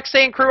of your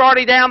XN crew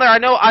already down there?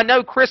 I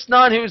know Chris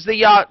Nunn, who's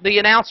the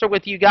announcer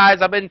with you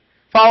guys. I've been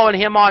following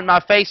him on my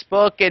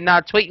Facebook and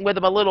tweeting with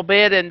him a little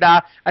bit, and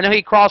I know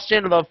he crossed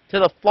into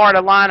the Florida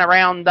line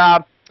around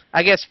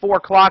I guess 4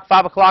 o'clock,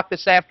 5 o'clock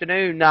this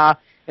afternoon.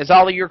 Is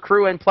all of your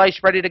crew in place,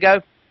 ready to go?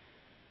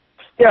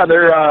 Yeah,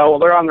 they're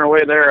on their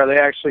way there. They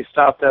actually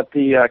stopped at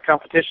the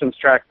competitions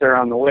track there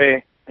on the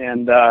way,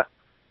 and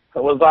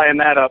was eyeing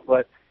that up.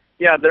 But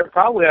yeah, they're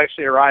probably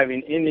actually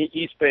arriving in the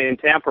East Bay in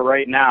Tampa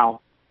right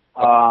now.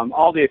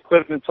 All the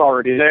equipment's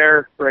already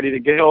there, ready to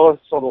go,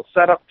 so they'll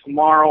set up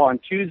tomorrow on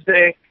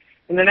Tuesday.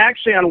 And then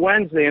actually on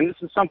Wednesday, and this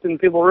is something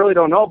people really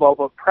don't know about,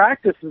 but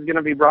practice is going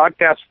to be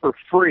broadcast for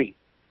free.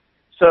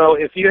 So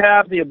if you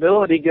have the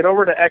ability, get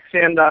over to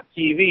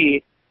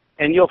xan.tv,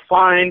 and you'll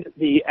find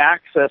the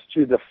access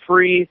to the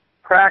free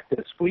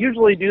practice. We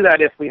usually do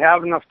that if we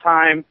have enough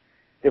time,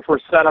 if we're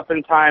set up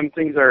in time,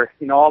 things are,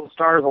 all the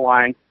stars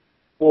align.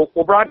 We'll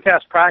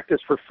broadcast practice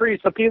for free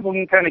so people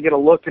can kind of get a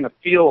look and a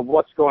feel of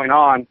what's going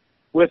on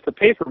with the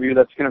pay-per-view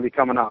that's going to be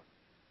coming up.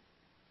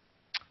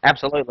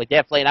 Absolutely,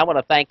 definitely. And I want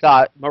to thank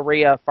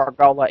Maria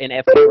Fargola and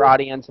FK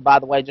Rodians. And by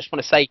the way, just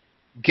want to say,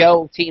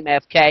 go Team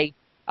FK,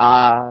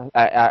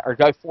 or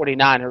go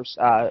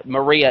 49ers.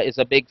 Maria is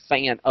a big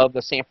fan of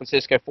the San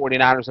Francisco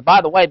 49ers. And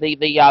by the way,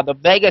 the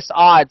Vegas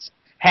odds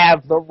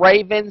have the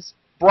Ravens,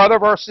 brother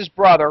versus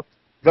brother,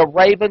 the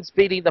Ravens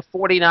beating the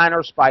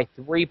 49ers by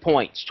 3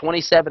 points,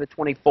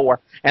 27-24.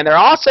 And they're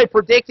also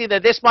predicting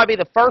that this might be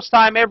the first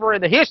time ever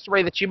in the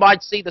history that you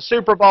might see the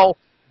Super Bowl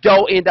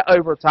go into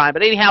overtime.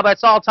 But anyhow,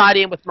 that's all tied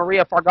in with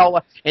Maria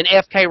Fargola and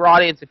FK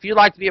Rodians. If you'd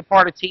like to be a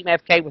part of Team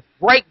FK with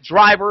great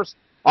drivers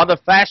on the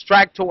Fast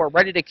Track Tour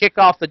ready to kick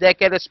off the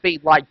decade of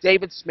speed like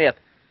David Smith,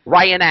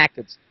 Ryan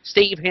Atkins,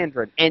 Steve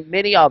Hendren, and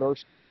many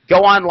others, go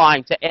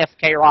online to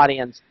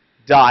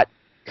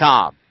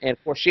fkrodians.com. And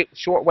for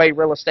Shortwave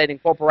Real Estate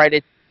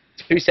Incorporated,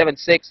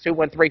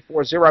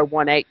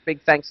 276-213-4018. Big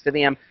thanks to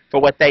them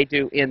for what they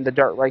do in the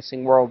dirt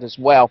racing world as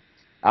well.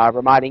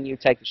 Reminding you,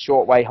 take a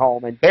short way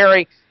home. And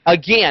Barry,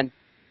 again,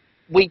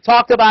 we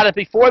talked about it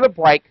before the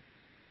break.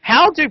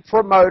 How do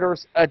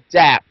promoters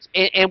adapt?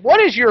 And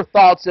what is your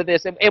thoughts of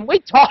this? And we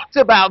talked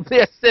about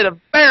this in a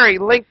very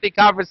lengthy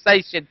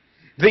conversation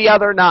the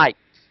other night.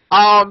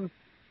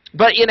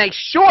 But in a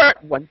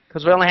short one,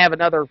 because we only have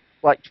another,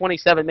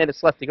 27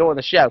 minutes left to go in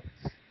the show,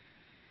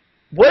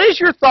 what is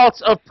your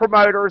thoughts of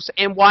promoters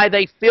and why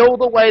they feel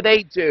the way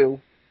they do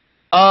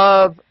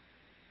of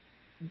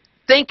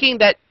thinking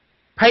that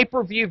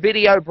pay-per-view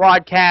video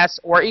broadcasts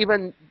or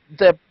even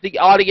the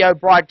audio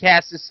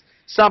broadcast is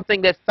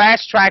something that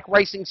Fast Track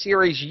Racing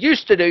Series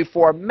used to do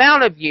for a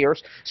amount of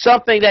years,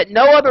 something that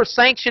no other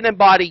sanctioning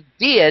body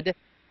did,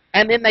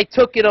 and then they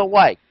took it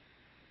away.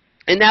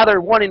 And now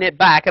they're wanting it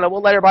back. And I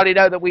will let everybody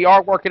know that we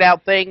are working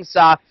out things.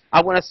 I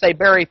want to say,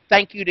 Barry,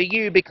 thank you to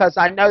you, because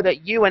I know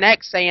that you and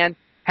Xan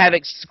have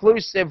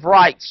exclusive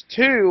rights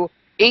to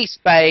East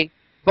Bay,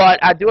 but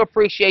I do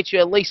appreciate you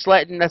at least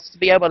letting us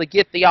be able to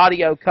get the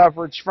audio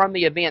coverage from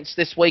the events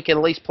this week and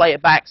at least play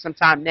it back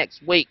sometime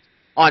next week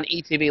on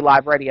ETV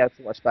Live Radio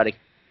for us, buddy.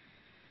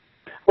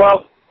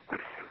 Well,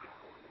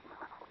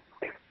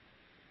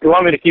 you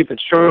want me to keep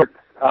it short,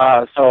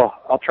 so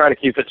I'll try to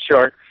keep it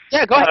short.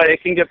 Yeah, go ahead.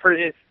 It can get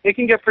pretty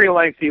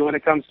lengthy when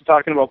it comes to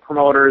talking about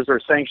promoters or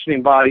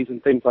sanctioning bodies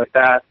and things like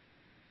that,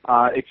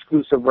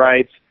 exclusive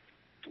rights.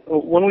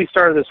 When we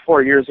started this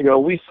 4 years ago,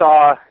 we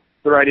saw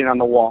the writing on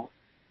the wall.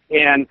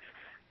 And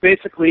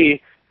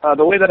basically,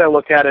 the way that I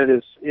look at it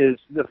is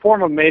the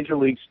form of major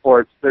league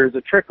sports, there's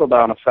a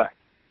trickle-down effect.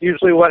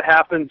 Usually what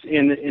happens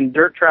in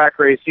dirt track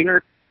racing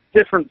or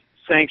different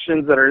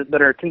sanctions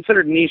that are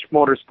considered niche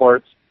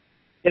motorsports,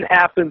 it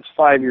happens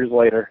 5 years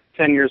later,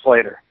 10 years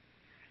later.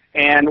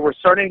 And we're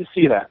starting to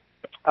see that.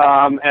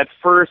 At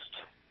first,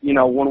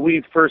 when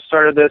we first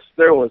started this,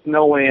 there was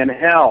no way in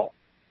hell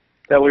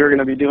that we were going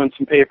to be doing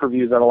some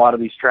pay-per-views at a lot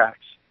of these tracks.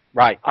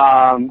 Right.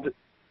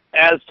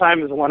 As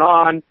time has went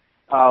on,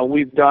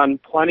 we've done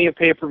plenty of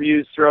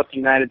pay-per-views throughout the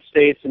United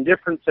States in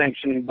different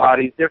sanctioning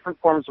bodies, different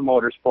forms of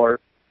motorsport.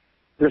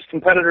 There's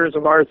competitors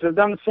of ours that have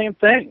done the same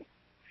thing.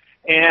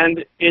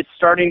 And it's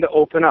starting to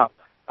open up.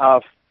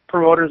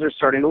 Promoters are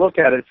starting to look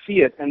at it,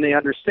 see it, and they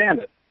understand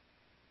it.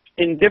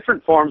 In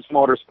different forms of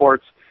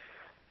motorsports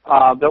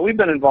that we've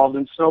been involved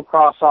in,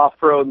 snowcross,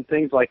 off-road, and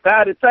things like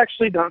that, it's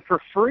actually done for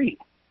free.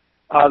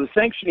 The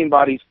sanctioning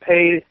bodies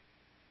pay,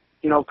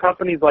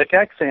 companies like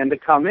Xan to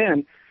come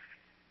in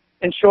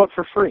and show it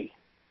for free.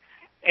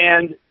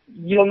 And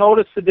you'll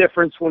notice the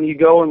difference when you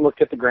go and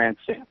look at the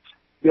grandstands.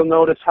 You'll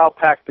notice how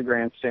packed the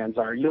grandstands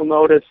are. You'll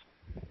notice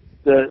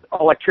the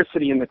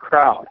electricity in the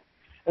crowd.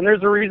 And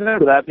there's a reason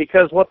for that,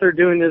 because what they're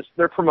doing is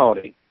they're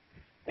promoting.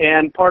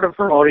 And part of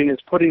promoting is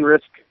putting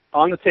risk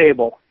on the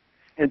table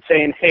and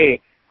saying, hey,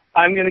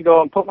 I'm going to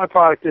go and put my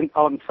product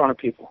out in front of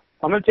people.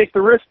 I'm going to take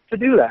the risk to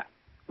do that.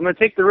 I'm going to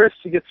take the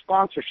risk to get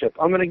sponsorship.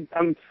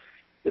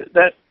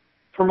 That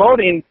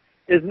promoting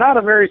is not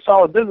a very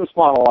solid business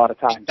model a lot of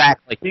times.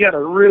 Exactly.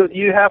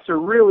 You have to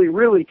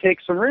really take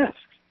some risks.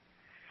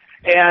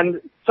 And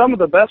some of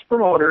the best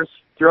promoters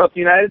throughout the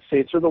United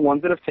States are the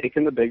ones that have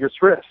taken the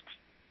biggest risks.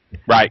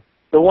 Right.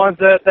 The ones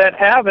that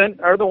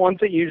haven't are the ones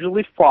that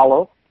usually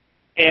follow,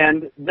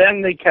 and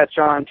then they catch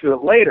on to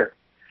it later.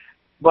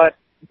 But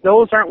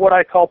those aren't what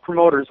I call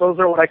promoters. Those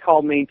are what I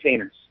call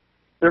maintainers.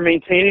 They're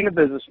maintaining a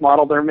business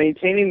model. They're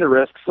maintaining the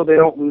risk so they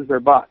don't lose their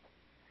butt.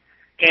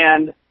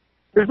 And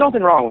there's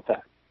nothing wrong with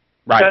that.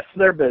 Right. That's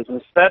their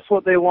business. That's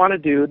what they want to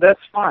do. That's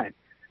fine.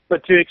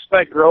 But to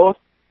expect growth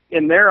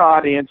in their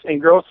audience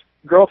and growth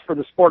growth for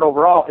the sport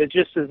overall. It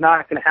just is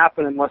not going to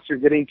happen unless you're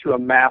getting to a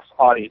mass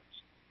audience.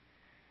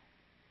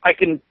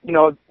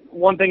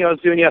 One thing I was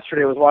doing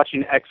yesterday was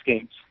watching X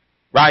Games.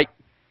 Right.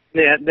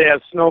 They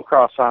have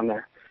snowcross on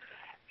there.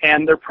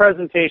 And their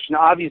presentation,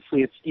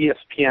 obviously, it's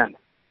ESPN.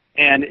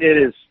 And it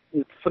is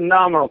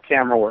phenomenal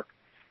camera work,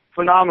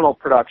 phenomenal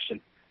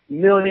production,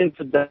 millions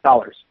of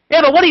dollars.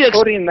 Yeah, but what do you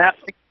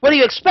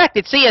expect?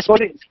 It's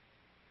ESPN.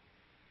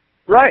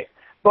 Right.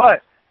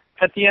 But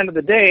at the end of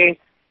the day,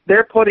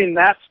 they're putting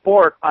that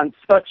sport on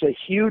such a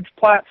huge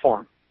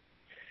platform.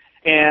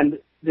 And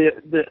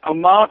the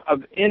amount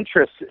of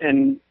interest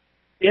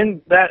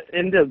into that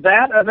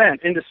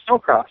event, into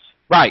snowcross.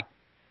 Right.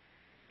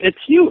 It's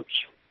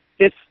huge.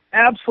 It's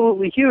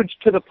absolutely huge,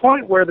 to the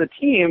point where the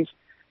teams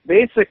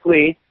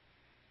basically,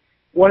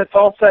 when it's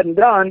all said and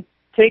done,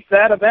 take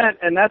that event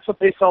and that's what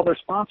they sell their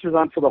sponsors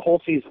on for the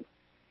whole season.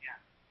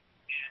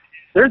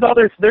 There's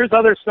other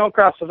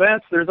snowcross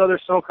events, there's other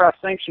snowcross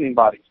sanctioning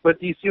bodies. But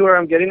do you see where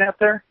I'm getting at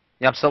there?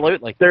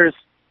 Absolutely. There's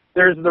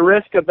the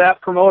risk of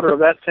that promoter, of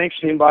that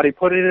sanctioning body,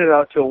 putting it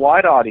out to a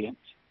wide audience,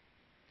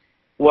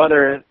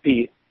 whether it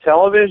be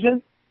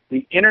television,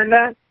 the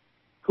internet,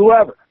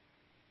 whoever.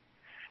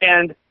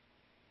 And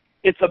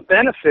it's a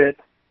benefit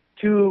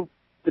to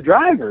the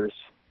drivers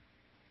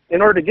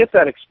in order to get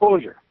that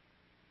exposure.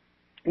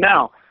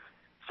 Now,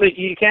 so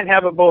you can't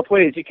have it both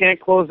ways. You can't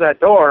close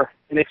that door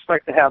and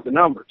expect to have the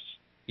numbers.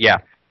 Yeah.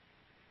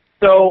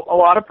 So a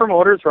lot of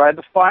promoters ride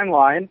the fine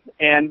line,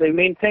 and they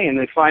maintain.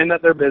 They find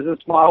that their business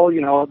model,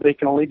 they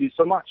can only do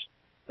so much.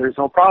 There's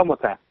no problem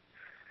with that.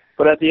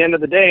 But at the end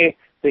of the day,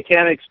 they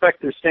can't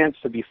expect their stands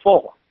to be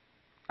full.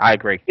 I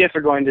agree. If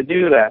they're going to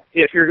do that,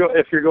 if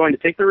you're going to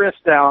take the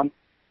risk down,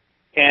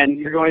 and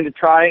you're going to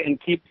try and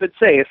keep it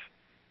safe,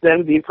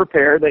 then be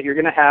prepared that you're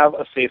going to have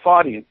a safe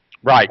audience.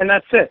 Right. And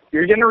that's it.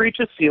 You're going to reach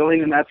a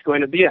ceiling, and that's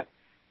going to be it.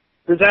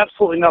 There's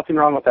absolutely nothing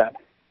wrong with that,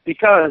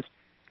 because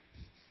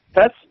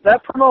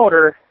that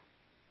promoter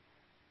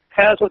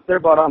has what their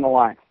butt on the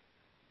line.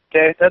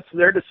 Okay? That's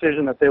their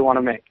decision that they want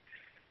to make.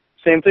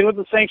 Same thing with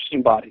the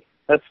sanctioning body.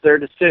 That's their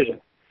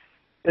decision.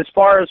 As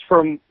far as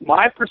from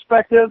my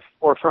perspective,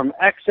 or from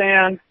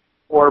XAN,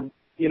 or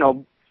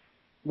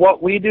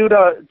what we do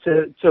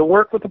to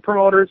work with the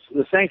promoters,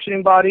 the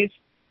sanctioning bodies,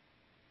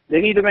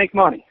 they need to make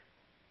money.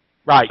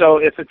 Right. So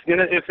if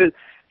it's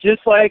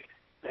just like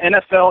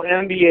NFL,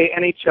 NBA,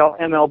 NHL,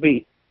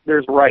 MLB,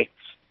 there's rights.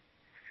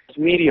 There's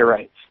media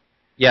rights.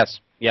 Yes.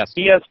 Yes.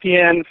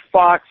 ESPN,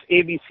 Fox,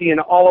 ABC, and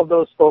all of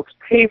those folks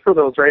pay for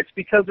those rights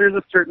because there's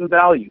a certain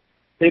value.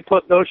 They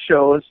put those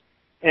shows,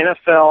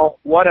 NFL,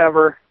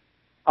 whatever,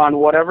 on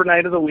whatever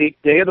night of the week,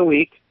 day of the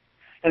week,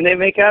 and they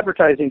make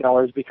advertising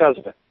dollars because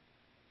of it.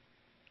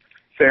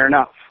 Fair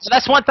enough. So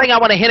that's one thing I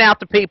want to hint out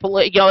to people.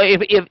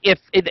 If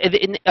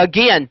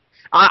again,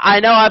 I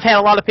know I've had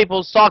a lot of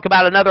people talk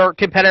about another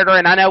competitor,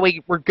 and I know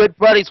we're good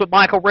buddies with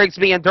Michael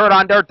Rigsby and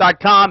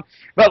DirtOnDirt.com.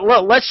 But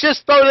look, let's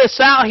just throw this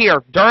out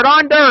here. Dirt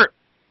on Dirt,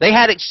 they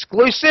had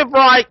exclusive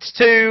rights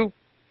to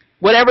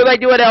whatever they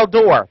do at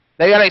Eldora.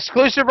 They got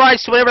exclusive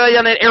rights to whatever they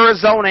done at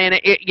Arizona, and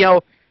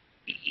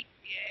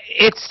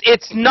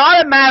it's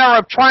not a matter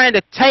of trying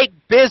to take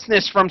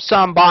business from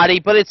somebody,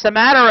 but it's a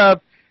matter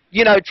of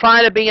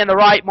trying to be in the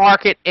right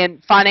market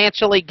and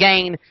financially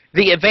gain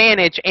the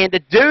advantage. And to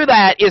do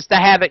that is to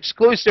have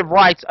exclusive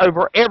rights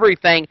over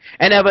everything.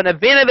 And of an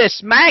event of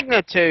this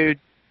magnitude,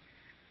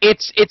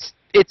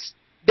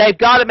 they've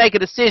got to make a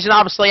decision.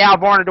 Obviously, Al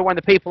Varnador and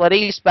the people at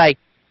East Bay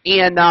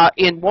in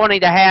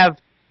wanting to have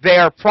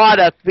their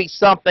product be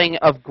something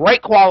of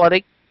great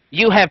quality.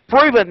 You have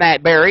proven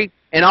that, Barry,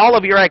 and all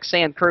of your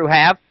XAN crew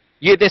have.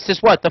 This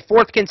is what, the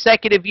 4th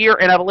consecutive year,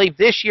 and I believe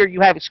this year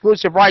you have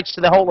exclusive rights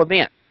to the whole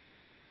event.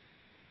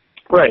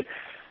 Right.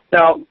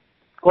 Now,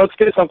 let's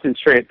get something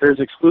straight. There's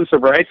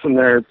exclusive rights and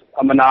there's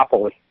a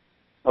monopoly,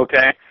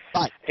 okay?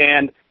 Right.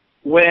 And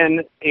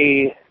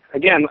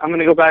again, I'm going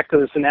to go back to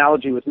this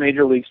analogy with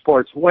Major League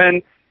Sports.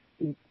 When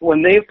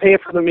they pay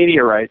for the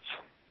media rights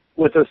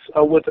with a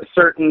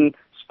certain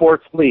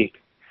sports league,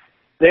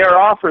 they are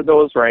offered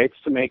those rights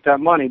to make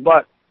that money.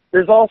 But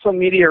there's also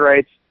media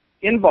rights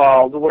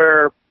involved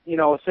where,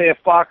 say if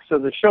Fox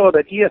does a show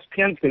that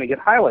ESPN's going to get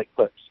highlight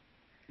clips.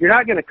 You're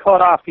not going to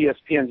cut off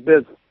ESPN's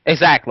business.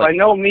 Exactly. By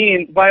no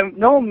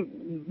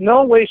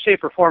way,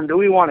 shape, or form do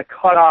we want to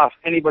cut off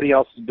anybody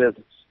else's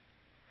business.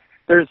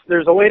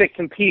 There's a way to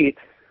compete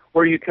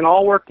where you can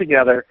all work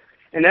together,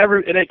 and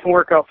it can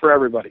work out for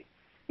everybody.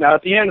 Now,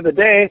 at the end of the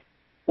day,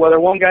 whether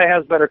one guy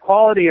has better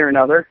quality or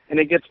another, and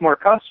it gets more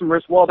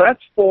customers, well,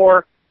 that's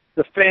for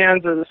the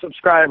fans or the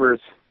subscribers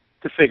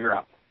to figure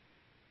out.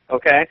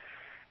 Okay?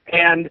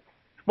 And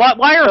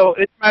why are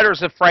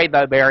promoters afraid,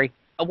 though, Barry?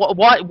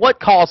 What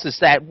causes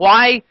that?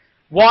 Why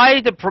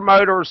do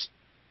promoters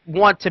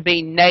want to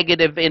be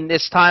negative in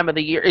this time of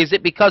the year? Is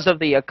it because of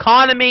the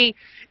economy?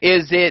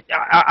 Is it?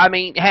 I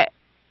mean,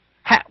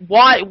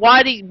 why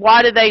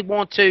do they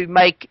want to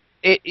make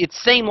it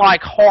seem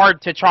like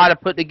hard to try to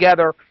put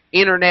together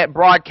internet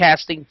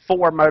broadcasting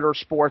for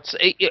motorsports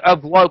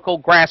of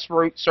local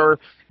grassroots, or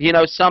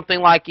something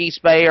like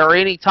East Bay or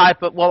any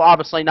type of, well,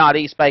 obviously not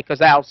East Bay because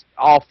that was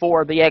all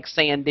for the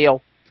XSAN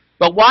deal.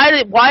 But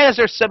why is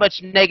there so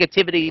much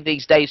negativity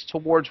these days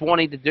towards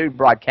wanting to do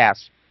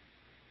broadcasts?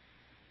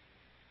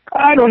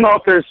 I don't know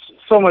if there's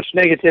so much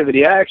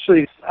negativity. I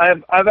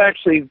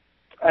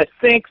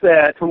think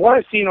that from what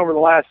I've seen over the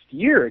last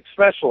year,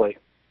 especially,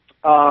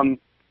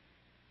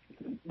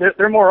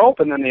 they're more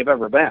open than they've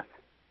ever been.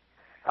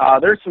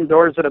 There's some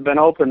doors that have been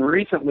open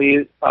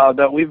recently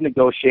that we've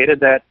negotiated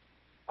that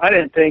I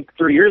didn't think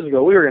 3 years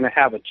ago we were going to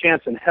have a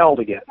chance in hell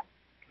to get.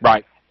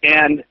 Right.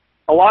 And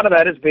a lot of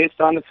that is based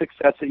on the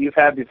success that you've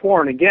had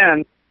before. And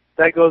again,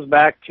 that goes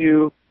back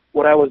to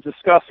what I was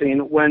discussing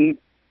when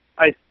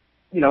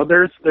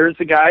there's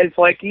the guys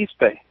like East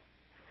Bay.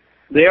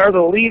 They are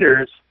the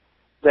leaders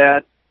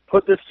that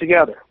put this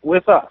together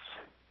with us.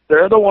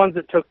 They're the ones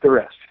that took the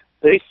risk.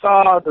 They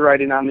saw the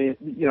writing on the,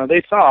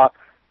 they saw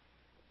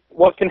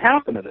what can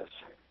happen to this.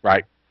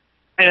 Right.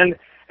 And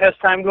as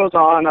time goes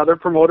on, other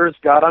promoters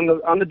got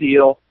on the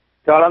deal,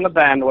 got on the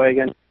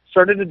bandwagon,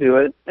 started to do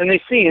it, and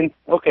they seen,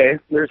 okay,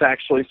 there's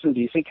actually some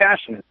decent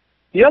cash in it.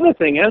 The other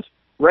thing is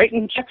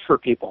writing checks for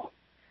people.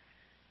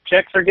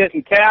 Checks are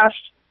getting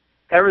cashed,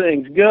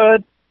 everything's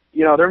good,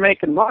 they're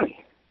making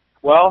money.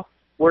 Well,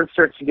 word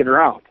starts to get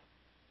around.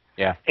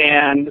 Yeah.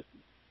 And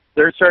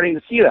they're starting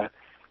to see that.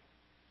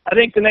 I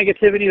think the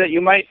negativity that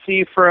you might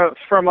see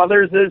from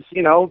others is,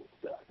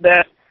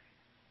 that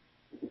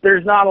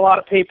there's not a lot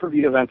of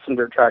pay-per-view events in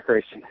dirt track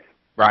racing.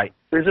 Right.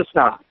 There's just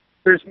not.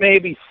 There's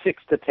maybe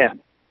 6 to 10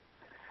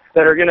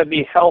 that are going to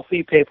be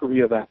healthy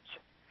pay-per-view events.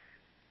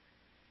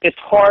 It's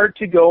hard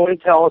to go and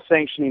tell a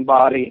sanctioning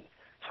body.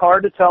 It's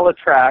hard to tell a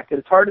track.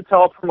 It's hard to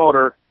tell a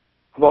promoter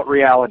about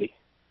reality.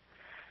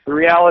 The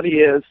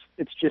reality is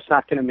it's just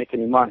not going to make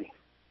any money.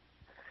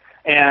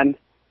 And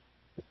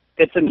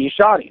it's a niche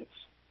audience.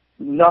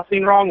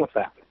 Nothing wrong with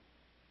that.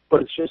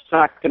 But it's just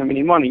not going to make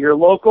any money. Your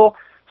local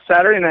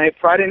Saturday night,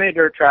 Friday night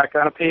dirt track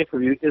on a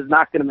pay-per-view is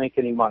not going to make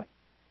any money.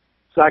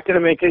 It's not going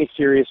to make any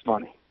serious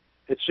money.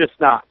 It's just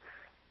not.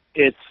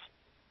 It's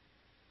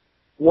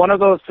one of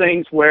those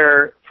things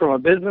where, from a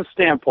business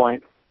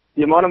standpoint,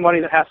 the amount of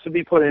money that has to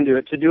be put into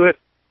it to do it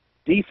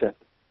decent,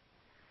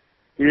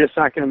 you're just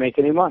not going to make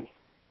any money.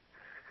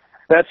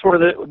 That's where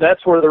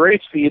the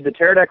race feed, the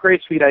Teradek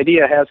race feed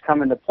idea has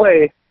come into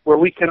play, where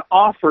we can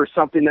offer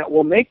something that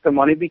will make the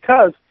money,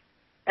 because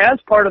as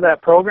part of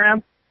that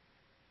program,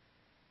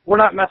 we're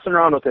not messing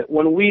around with it.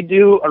 When we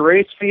do a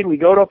race feed, we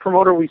go to a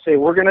promoter, we say,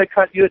 we're going to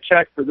cut you a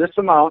check for this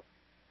amount,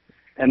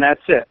 and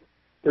that's it.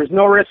 There's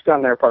no risk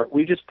on their part.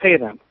 We just pay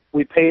them.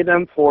 We pay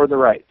them for the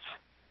rights.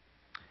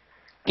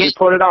 We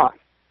put it on.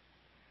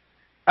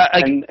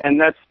 And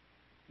that's...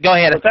 Go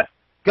ahead.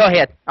 Go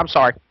ahead. I'm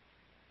sorry.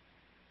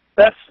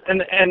 That's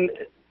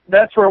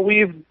where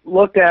we've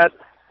looked at,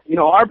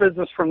 our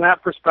business from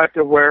that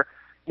perspective, where,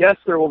 yes,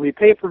 there will be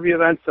pay-per-view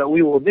events that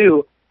we will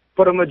do,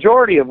 but a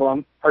majority of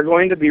them are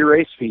going to be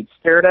race feeds,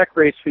 Teradek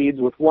race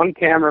feeds with one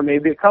camera,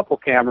 maybe a couple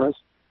cameras,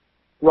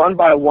 run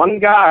by one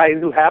guy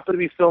who happened to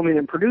be filming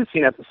and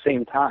producing at the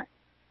same time.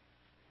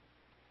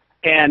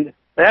 And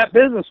that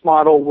business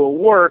model will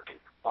work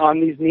on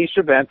these niche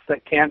events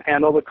that can't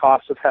handle the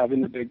cost of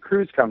having the big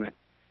crews come in,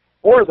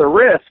 or the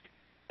risk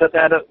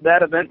that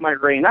event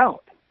might rain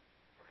out,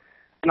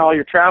 and all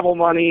your travel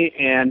money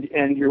and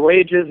your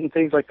wages and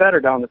things like that are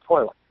down the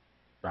toilet.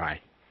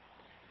 Right.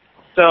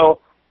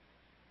 So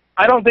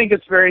I don't think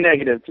it's very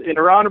negative. In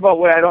a roundabout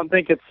way, I don't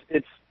think it's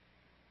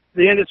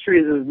the industry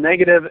is as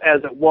negative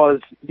as it was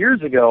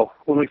years ago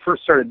when we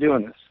first started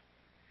doing this.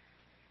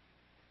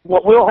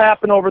 What will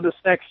happen over this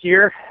next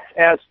year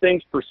as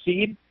things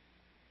proceed,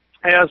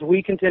 as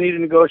we continue to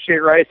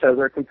negotiate rights, as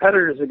our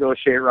competitors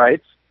negotiate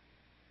rights,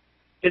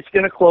 it's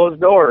going to close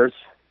doors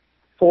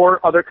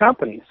for other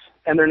companies,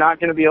 and they're not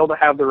going to be able to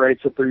have the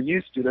rights that they're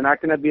used to. They're not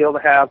going to be able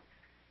to have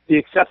the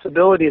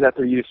accessibility that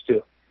they're used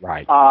to.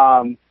 Right.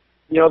 The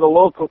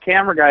local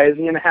camera guy isn't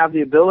going to have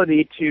the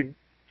ability to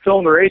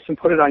film the race and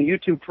put it on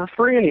YouTube for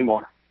free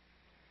anymore.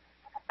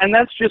 And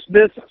that's just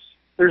business.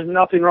 There's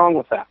nothing wrong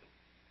with that.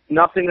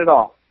 Nothing at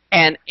all.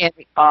 And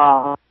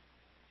go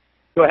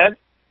ahead.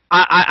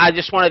 I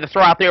just wanted to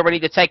throw out there we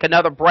need to take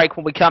another break.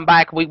 When we come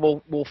back,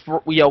 we'll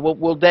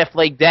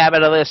definitely dab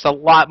into this a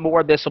lot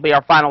more. This will be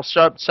our final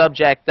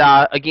subject.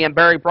 Again,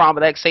 Barry Braun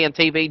with XSAN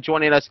TV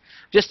joining us.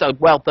 Just a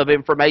wealth of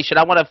information.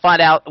 I want to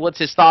find out what's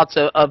his thoughts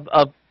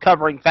of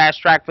covering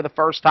Fast Track for the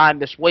first time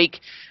this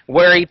week,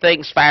 where he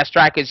thinks Fast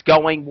Track is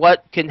going,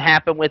 what can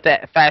happen with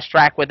that Fast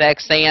Track with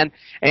XSAN,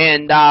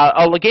 and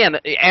again,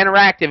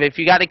 interactive. If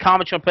you got any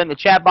comments you want to put in the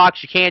chat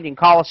box, you can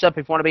call us up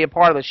if you want to be a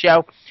part of the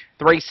show.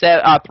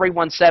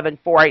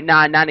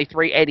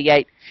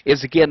 317-489-9388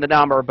 is again the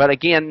number. But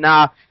again,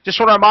 just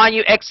want to remind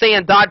you,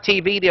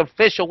 xsan.tv, the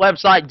official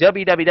website,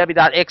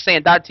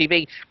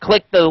 www.xsan.tv.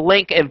 Click the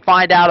link and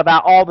find out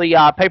about all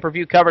the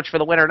pay-per-view coverage for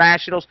the Winter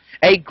Nationals.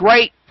 A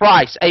great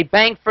price, a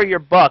bang for your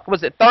buck.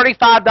 Was it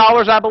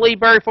 $35, I believe,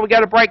 Barry, before we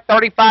go to break?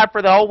 $35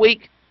 for the whole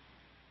week?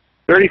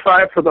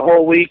 $35 for the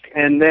whole week,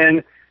 and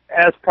then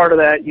as part of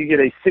that, you get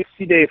a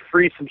 60-day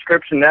free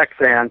subscription to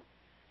XFan,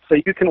 so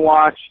you can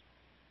watch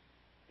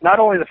not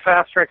only the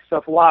Fast Track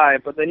stuff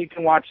live, but then you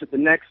can watch it the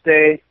next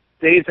day,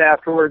 days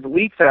afterwards,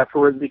 weeks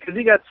afterwards, because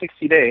you got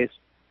 60 days.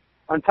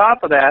 On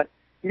top of that,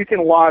 you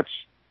can watch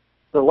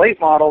the late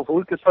models, the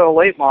Lucas Oil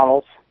late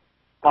models,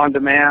 on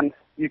demand.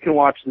 You can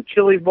watch the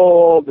Chili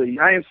Bowl, the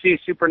IMC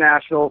Super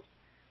Nationals,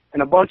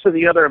 and a bunch of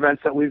the other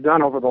events that we've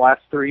done over the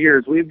last 3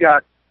 years. We've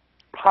got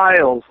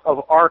piles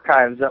of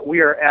archives that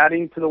we are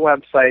adding to the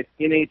website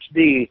in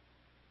HD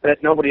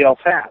that nobody else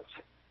has.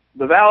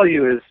 The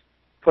value is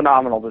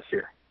phenomenal this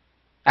year.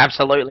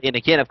 Absolutely. And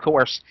again, of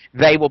course,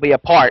 they will be a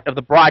part of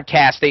the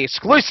broadcast, the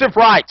exclusive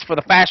rights for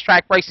the Fast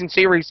Track Racing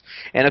Series,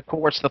 and, of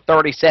course, the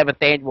 37th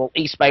Annual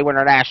East Bay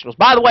Winter Nationals.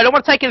 By the way, I don't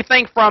want to take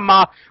anything from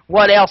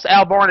what else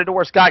Al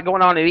Barnador's got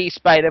going on at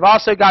East Bay. They've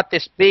also got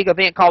this big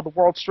event called the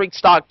World Street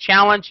Stock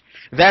Challenge.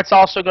 That's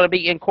also going to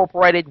be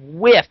incorporated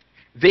with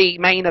the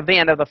main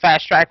event of the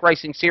Fast Track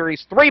Racing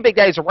Series. 3 big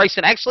days of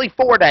racing, actually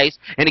 4 days.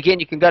 And,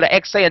 again, you can go to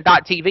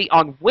xan.tv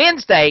on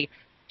Wednesday,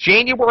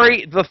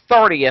 January the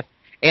 30th,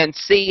 and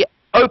see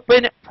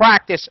open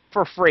practice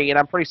for free. And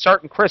I'm pretty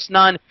certain Chris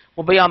Nunn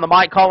will be on the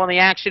mic calling the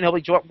action. He'll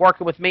be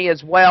working with me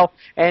as well.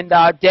 And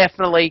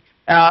definitely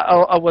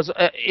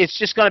it's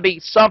just going to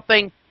be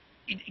something,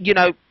 you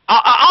know,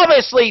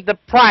 obviously the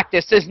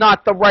practice is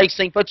not the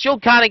racing, but you'll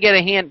kind of get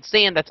a hint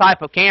seeing the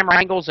type of camera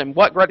angles and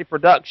what great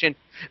production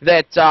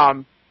that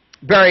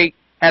Barry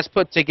has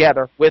put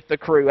together with the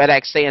crew at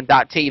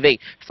xan.tv.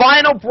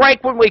 Final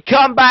break. When we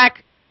come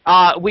back,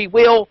 we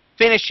will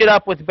finish it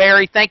up with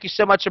Barry. Thank you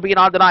so much for being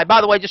on tonight. By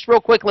the way, just real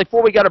quickly,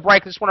 before we go to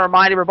break, I just want to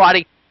remind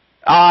everybody,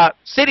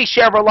 City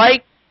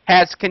Chevrolet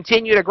has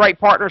continued a great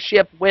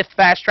partnership with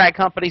Fast Track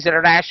Companies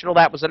International.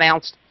 That was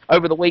announced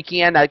over the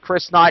weekend.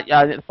 Chris Knott,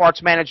 the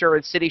parts manager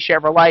at City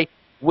Chevrolet,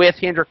 with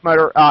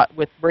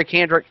with Rick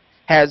Hendrick,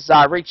 has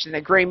reached an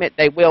agreement.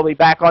 They will be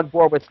back on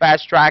board with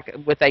Fast Track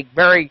with a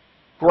very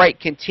great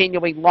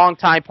continuing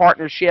long-time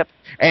partnership.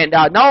 And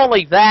not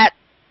only that,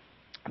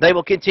 they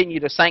will continue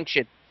to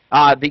sanction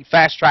the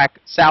Fast Track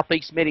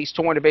Southeast Mid-East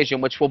Touring Division,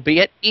 which will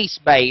be at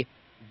East Bay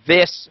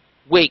this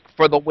week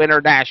for the Winter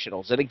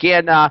Nationals. And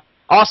again,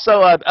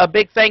 also a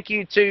big thank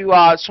you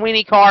to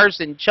Sweeney Cars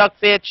and Chuck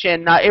Fitch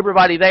and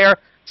everybody there.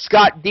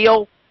 Scott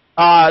Deal,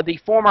 the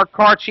former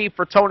car chief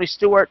for Tony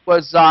Stewart,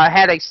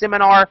 had a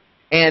seminar,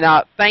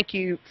 and thank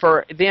you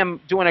for them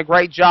doing a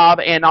great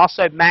job. And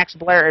also Max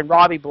Blair and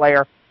Robbie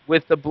Blair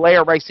with the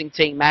Blair Racing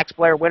Team. Max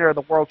Blair, winner of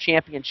the World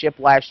Championship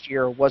last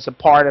year, was a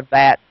part of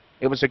that.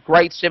 It was a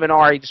great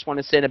seminar. I just want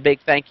to send a big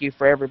thank you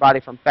for everybody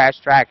from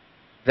Fast Track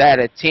that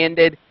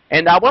attended.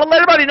 And I want to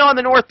let everybody know in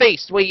the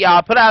Northeast, we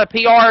put out a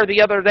PR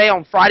the other day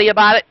on Friday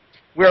about it.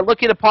 We're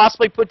looking to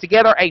possibly put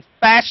together a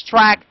Fast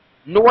Track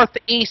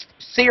Northeast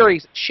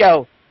Series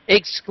show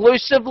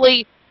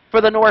exclusively for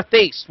the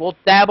Northeast. We'll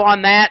dab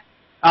on that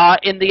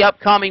in the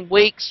upcoming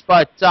weeks,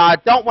 but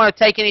don't want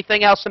to take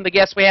anything else from the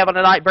guests we have on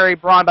tonight, Barry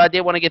Braun, but I did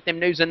want to get them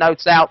news and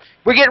notes out.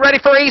 We're getting ready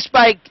for East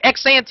Bay.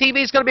 XAN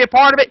TV is going to be a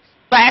part of it.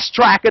 Fast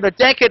Track of the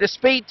Decade of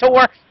Speed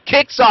Tour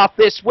kicks off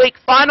this week.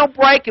 Final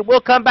break, and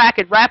we'll come back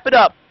and wrap it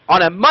up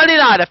on a Monday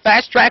night of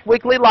Fast Track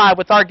Weekly Live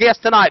with our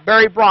guest tonight,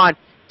 Barry Braun,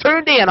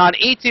 tuned in on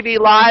ETV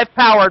Live,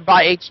 powered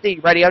by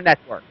HD Radio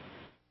Network.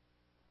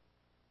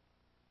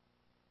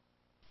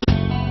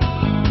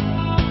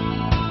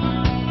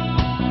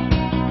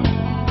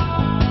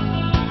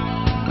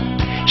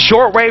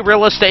 Shortway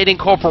Real Estate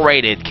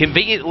Incorporated,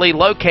 conveniently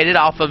located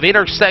off of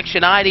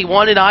intersection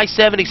I-81 and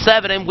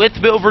I-77 in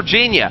Wytheville,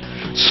 Virginia.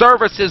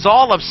 Services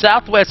all of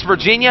Southwest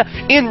Virginia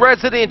in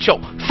residential,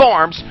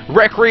 farms,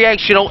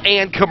 recreational,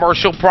 and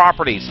commercial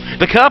properties.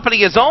 The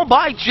company is owned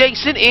by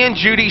Jason and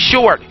Judy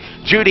Short.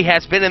 Judy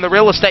has been in the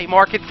real estate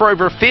market for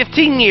over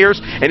 15 years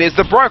and is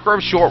the broker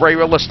of Shortway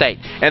Real Estate.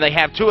 And they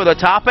have 2 of the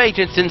top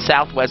agents in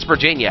Southwest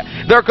Virginia.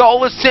 Their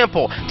goal is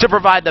simple: to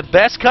provide the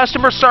best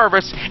customer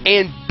service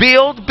and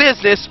build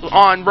business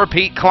on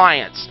repeat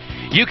clients.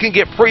 You can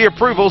get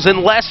pre-approvals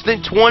in less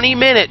than 20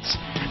 minutes.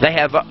 They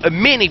have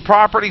many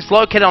properties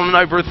located on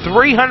over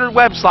 300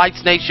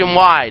 websites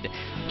nationwide.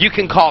 You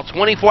can call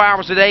 24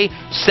 hours a day,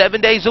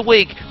 7 days a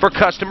week for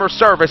customer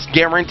service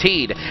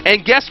guaranteed.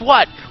 And guess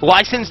what?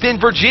 Licensed in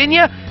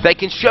Virginia, they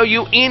can show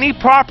you any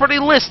property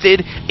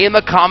listed in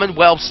the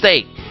Commonwealth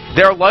state.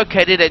 They're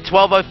located at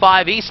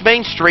 1205 East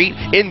Main Street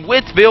in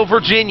Wytheville,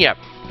 Virginia.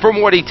 For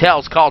more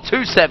details, call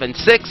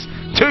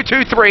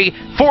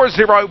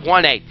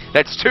 276-223-4018.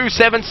 That's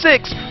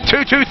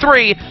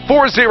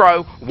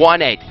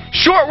 276-223-4018.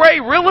 Shortway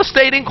Real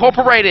Estate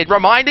Incorporated,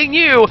 reminding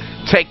you,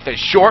 take the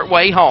short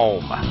way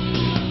home.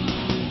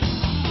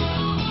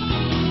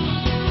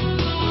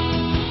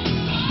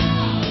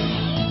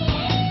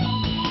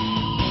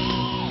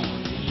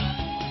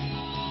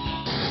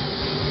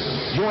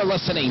 You're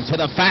listening to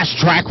the Fast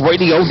Track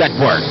Radio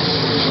Network,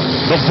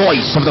 the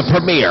voice of the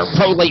premier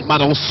pro late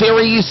model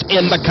series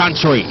in the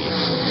country,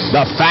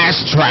 the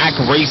Fast Track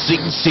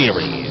Racing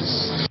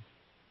Series.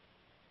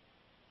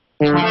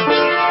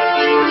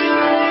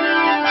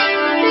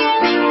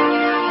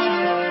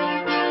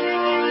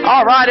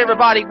 All right,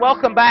 everybody,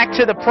 welcome back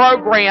to the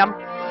program.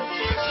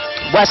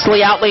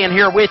 Wesley Outland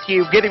here with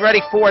you, getting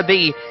ready for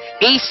the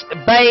East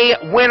Bay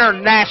Winter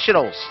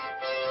Nationals.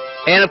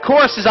 And, of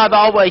course, as I've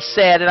always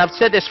said, and I've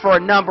said this for a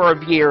number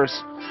of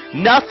years,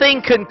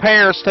 nothing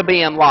compares to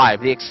being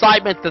live. The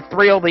excitement, the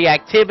thrill, the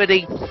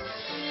activity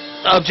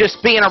of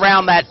just being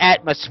around that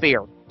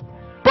atmosphere.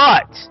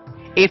 But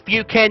if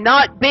you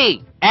cannot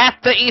be at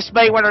the East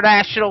Bay Winter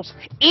Nationals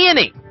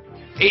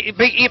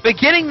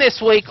beginning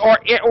this week or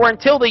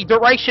until the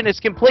duration is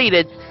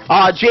completed,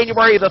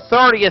 January the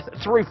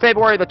 30th through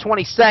February the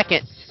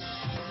 22nd,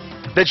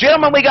 the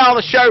gentleman we got on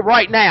the show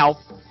right now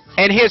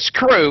and his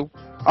crew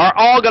are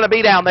all going to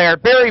be down there.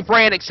 Barry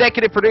Brand,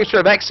 executive producer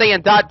of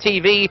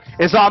XAN.TV,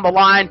 is on the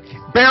line.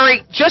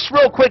 Barry, just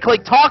real quickly,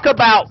 talk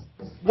about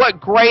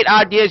what great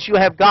ideas you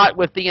have got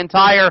with the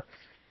entire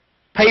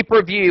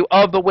pay-per-view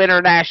of the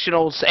Winter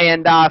Nationals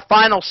and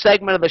final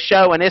segment of the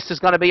show, and this is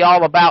going to be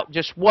all about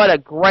just what a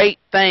great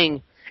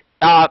thing.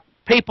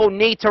 People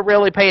need to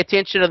really pay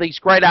attention to these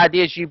great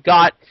ideas you've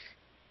got.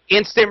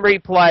 Instant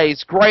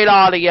replays, great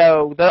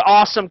audio, the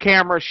awesome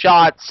camera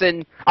shots,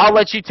 and I'll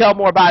let you tell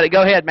more about it.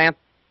 Go ahead, man.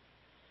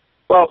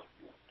 Well,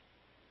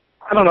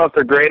 I don't know if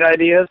they're great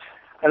ideas.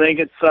 I think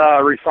it's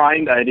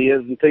refined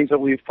ideas and things that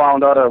we've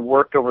found out have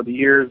worked over the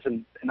years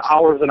and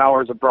hours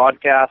of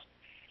broadcast.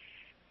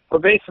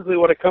 But basically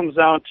what it comes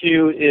down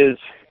to is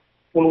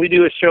when we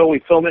do a show, we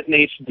film it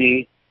in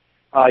HD.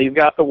 You've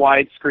got the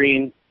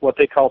widescreen, what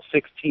they call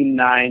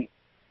 16:9.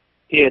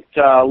 It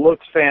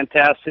looks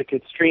fantastic.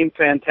 It's streamed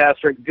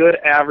fantastic. Good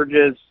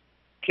averages,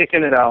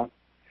 kicking it out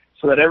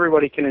so that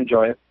everybody can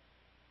enjoy it.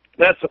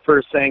 That's the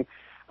first thing.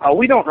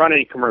 We don't run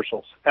any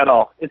commercials at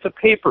all. It's a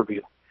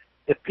pay-per-view.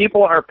 If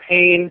people are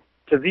paying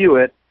to view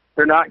it,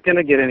 they're not going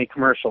to get any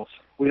commercials.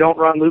 We don't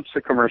run loops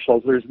of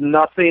commercials. There's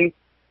nothing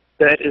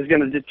that is going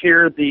to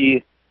deter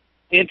the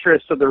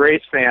interest of the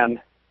race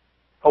fan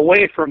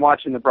away from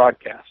watching the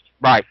broadcast.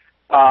 Right.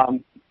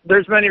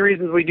 There's many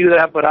reasons we do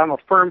that, but I'm a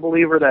firm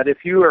believer that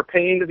if you are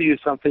paying to view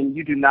something,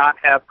 you do not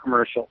have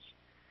commercials.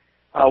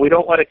 We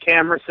don't let a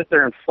camera sit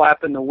there and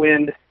flap in the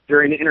wind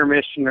during the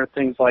intermission or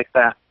things like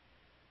that.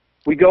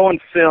 We go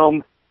and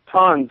film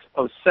tons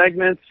of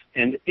segments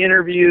and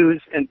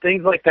interviews and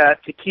things like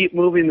that to keep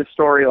moving the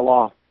story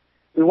along.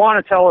 We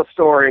want to tell a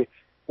story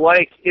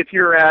like if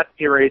you're at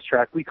a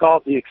racetrack. We call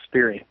it the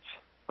experience,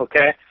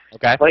 okay?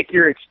 Okay. Like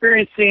you're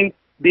experiencing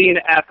being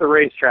at the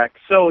racetrack.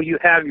 So you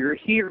have your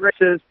heat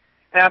races.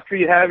 After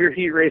you have your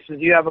heat races,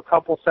 you have a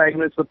couple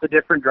segments with the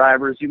different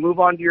drivers. You move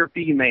on to your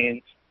B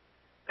mains.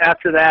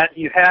 After that,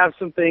 you have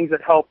some things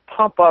that help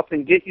pump up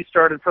and get you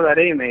started for that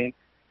A main.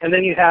 And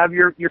then you have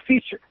your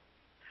feature.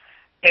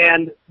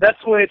 And that's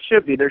the way it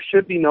should be. There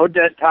should be no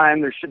dead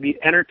time. There should be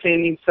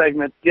entertaining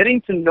segments,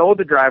 getting to know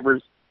the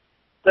drivers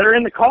that are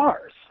in the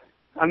cars.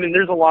 I mean,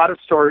 there's a lot of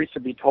stories to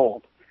be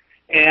told.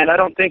 And I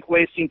don't think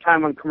wasting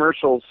time on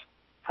commercials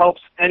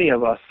helps any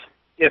of us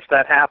if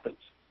that happens.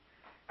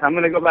 I'm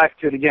going to go back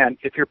to it again.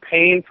 If you're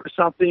paying for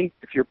something,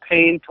 if you're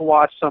paying to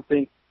watch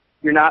something,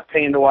 you're not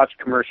paying to watch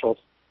commercials.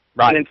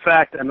 Right. And in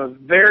fact, I'm a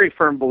very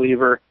firm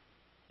believer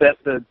that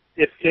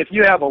if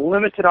you have a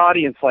limited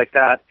audience like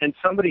that and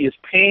somebody is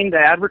paying to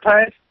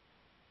advertise,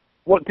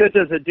 what good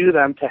does it do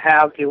them to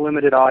have a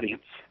limited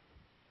audience?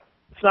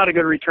 It's not a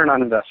good return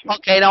on investment.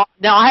 Okay,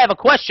 now I have a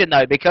question,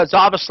 though, because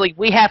obviously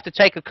we have to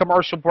take a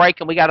commercial break,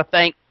 and we got to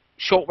thank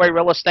Shortway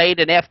Real Estate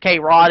and FK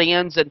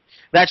Rodians, and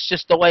that's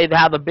just the way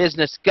how the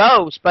business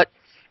goes. But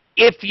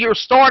if you're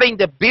starting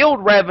to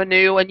build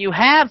revenue and you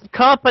have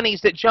companies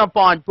that jump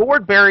on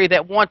board, Barry,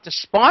 that want to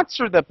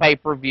sponsor the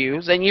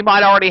pay-per-views, and you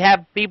might already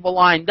have people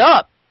lined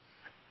up,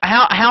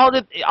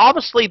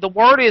 obviously the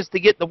word is to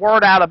get the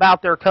word out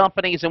about their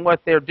companies and what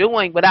they're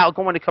doing without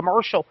going to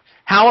commercial.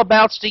 How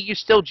about do you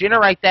still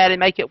generate that and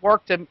make it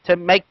work to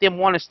make them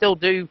want to still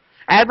do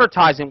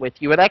advertising with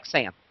you at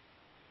XAN?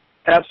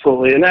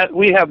 Absolutely, and that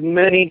we have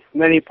many,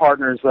 many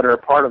partners that are a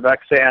part of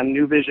XAN,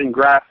 New Vision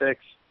Graphics,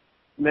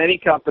 many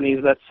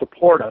companies that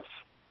support us.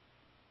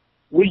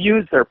 We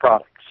use their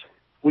products.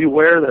 We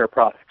wear their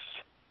products.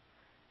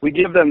 We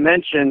give them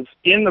mentions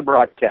in the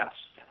broadcast.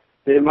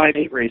 They might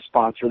be a race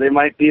sponsor. They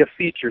might be a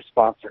feature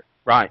sponsor.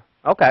 Right.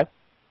 Okay.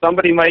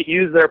 Somebody might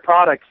use their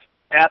products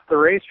at the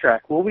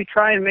racetrack. Well, we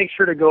try and make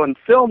sure to go and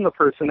film the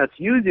person that's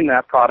using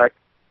that product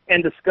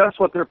and discuss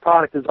what their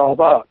product is all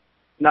about.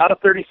 Not a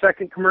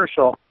 30-second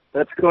commercial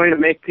that's going to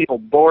make people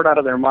bored out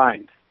of their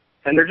mind.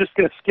 And they're just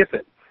going to skip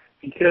it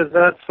because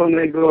that's when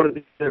they go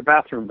to their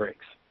bathroom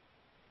breaks.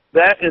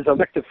 That is an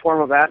effective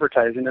form of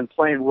advertising and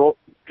playing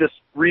just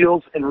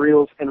reels and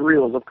reels and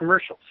reels of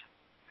commercials.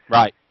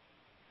 Right.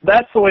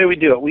 That's the way we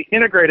do it. We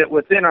integrate it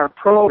within our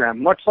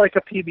program, much like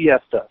a PBS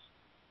does.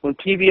 When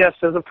PBS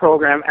does a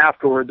program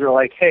afterward, they're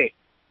like, hey,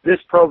 this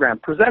program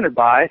presented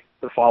by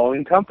the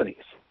following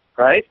companies,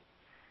 right?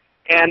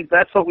 And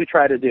that's what we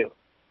try to do.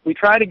 We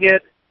try to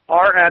get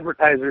our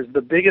advertisers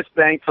the biggest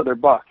bang for their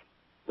buck.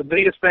 The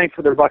biggest bang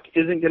for their buck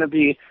isn't going to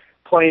be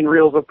playing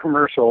reels of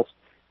commercials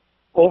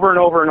over and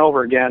over and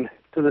over again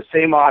to the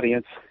same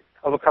audience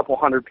of a couple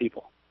hundred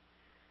people.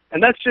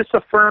 And that's just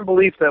a firm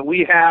belief that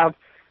we have.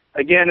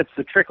 Again, it's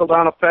the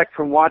trickle-down effect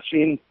from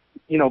watching,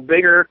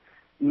 bigger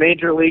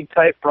major league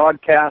type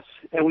broadcasts,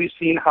 and we've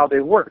seen how they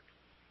work.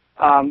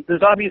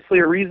 There's obviously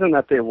a reason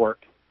that they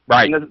work.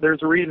 Right. And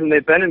there's a reason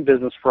they've been in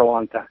business for a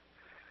long time,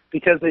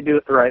 because they do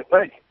it the right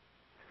way.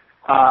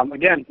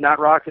 Again, not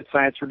rocket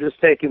science. We're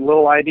just taking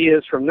little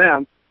ideas from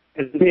them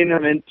and putting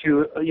them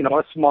into,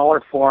 a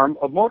smaller form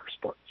of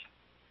motorsports.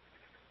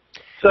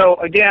 So,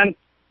 again,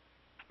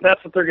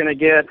 that's what they're going to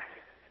get.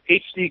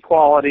 HD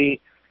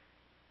quality,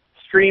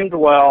 streamed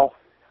well,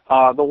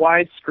 the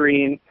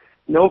widescreen,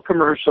 no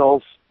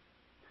commercials,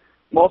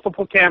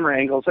 multiple camera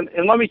angles. And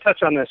let me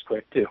touch on this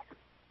quick, too.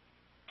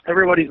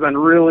 Everybody's been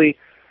really,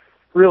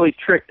 really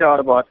tricked out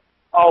about,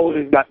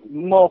 we've got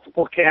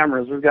multiple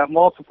cameras, we've got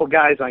multiple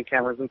guys on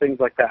cameras and things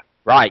like that.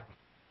 Right.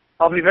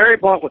 I'll be very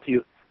blunt with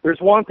you. There's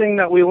one thing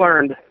that we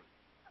learned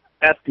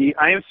at the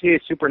IMCA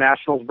Super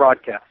Nationals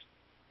broadcast,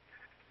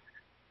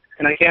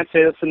 and I can't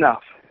say this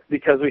enough,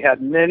 because we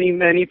had many,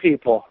 many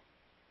people,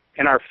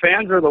 and our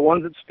fans are the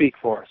ones that speak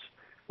for us.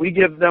 We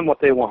give them what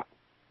they want.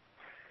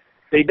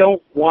 They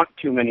don't want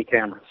too many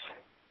cameras.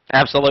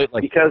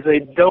 Absolutely. Because they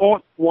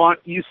don't want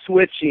you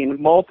switching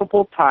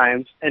multiple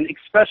times, and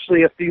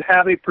especially if you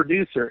have a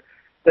producer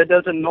that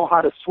doesn't know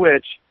how to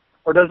switch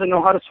or doesn't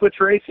know how to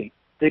switch racing.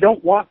 They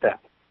don't want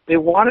that. They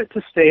want it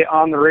to stay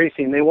on the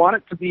racing. They want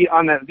it to be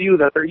on that view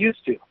that they're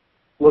used to,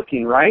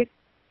 looking right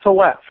to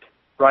left,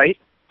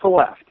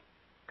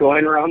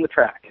 going around the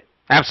track.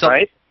 Absolutely.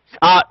 Right?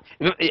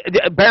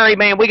 Barry,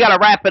 man, we got to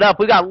wrap it up.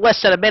 We got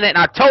less than a minute, and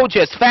I told you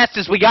as fast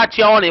as we got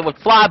you on, it would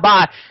fly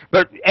by.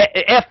 But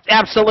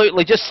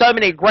absolutely, just so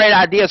many great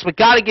ideas. We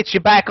got to get you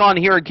back on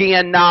here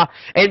again.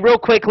 And real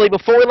quickly,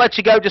 before we let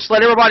you go, just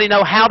let everybody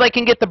know how they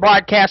can get the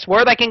broadcast,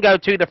 where they can go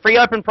to, the free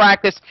open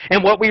practice,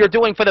 and what we are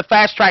doing for the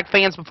Fast Track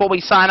fans before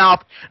we sign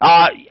off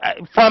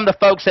from the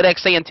folks at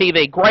XN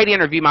TV. Great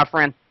interview, my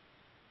friend.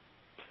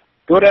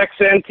 Go to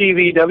XN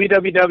TV,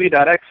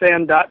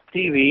 www.xn.tv,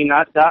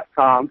 not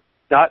 .com.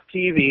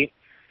 .tv.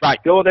 Right.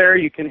 Go there.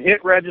 You can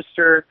hit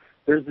register.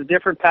 There's the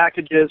different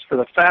packages for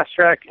the Fast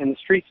Track and the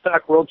Street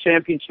Stock World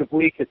Championship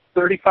Week. It's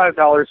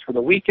 $35 for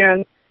the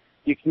weekend.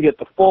 You can get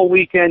the full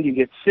weekend. You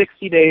get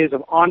 60 days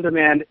of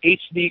on-demand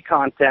HD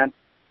content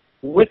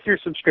with your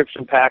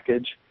subscription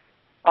package.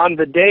 On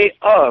the day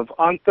of,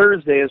 on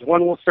Thursday, is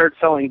when we'll start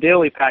selling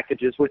daily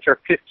packages, which are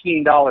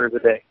 $15 a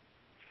day.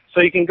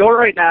 So you can go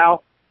right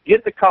now,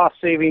 get the cost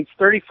savings,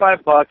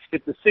 $35,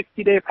 get the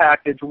 60-day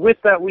package with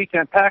that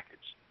weekend package.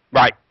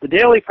 Right. The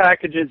daily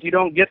packages, you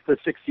don't get the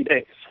 60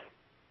 days,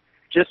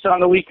 just on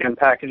the weekend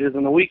packages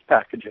and the week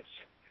packages.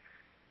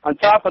 On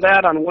top of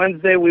that, on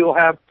Wednesday, we will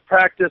have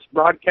practice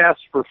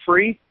broadcasts for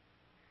free,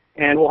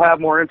 and we'll have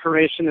more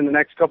information in the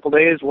next couple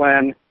days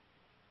when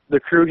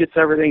the crew gets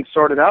everything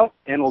sorted out,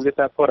 and we'll get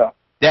that put up.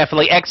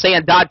 Definitely.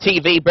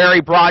 XN.TV, Barry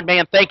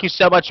Broadman, thank you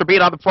so much for being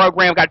on the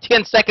program. Got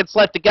 10 seconds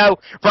left to go.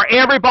 For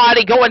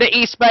everybody going to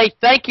East Bay,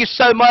 thank you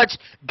so much.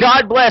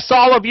 God bless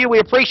all of you. We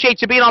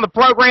appreciate you being on the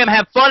program.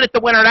 Have fun at the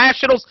Winter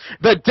Nationals.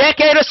 The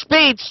Decade of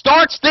Speed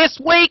starts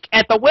this week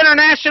at the Winter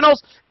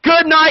Nationals.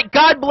 Good night.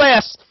 God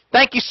bless.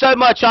 Thank you so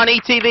much on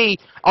ETV,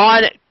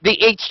 on the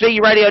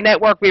HD Radio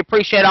Network. We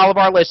appreciate all of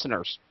our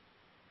listeners.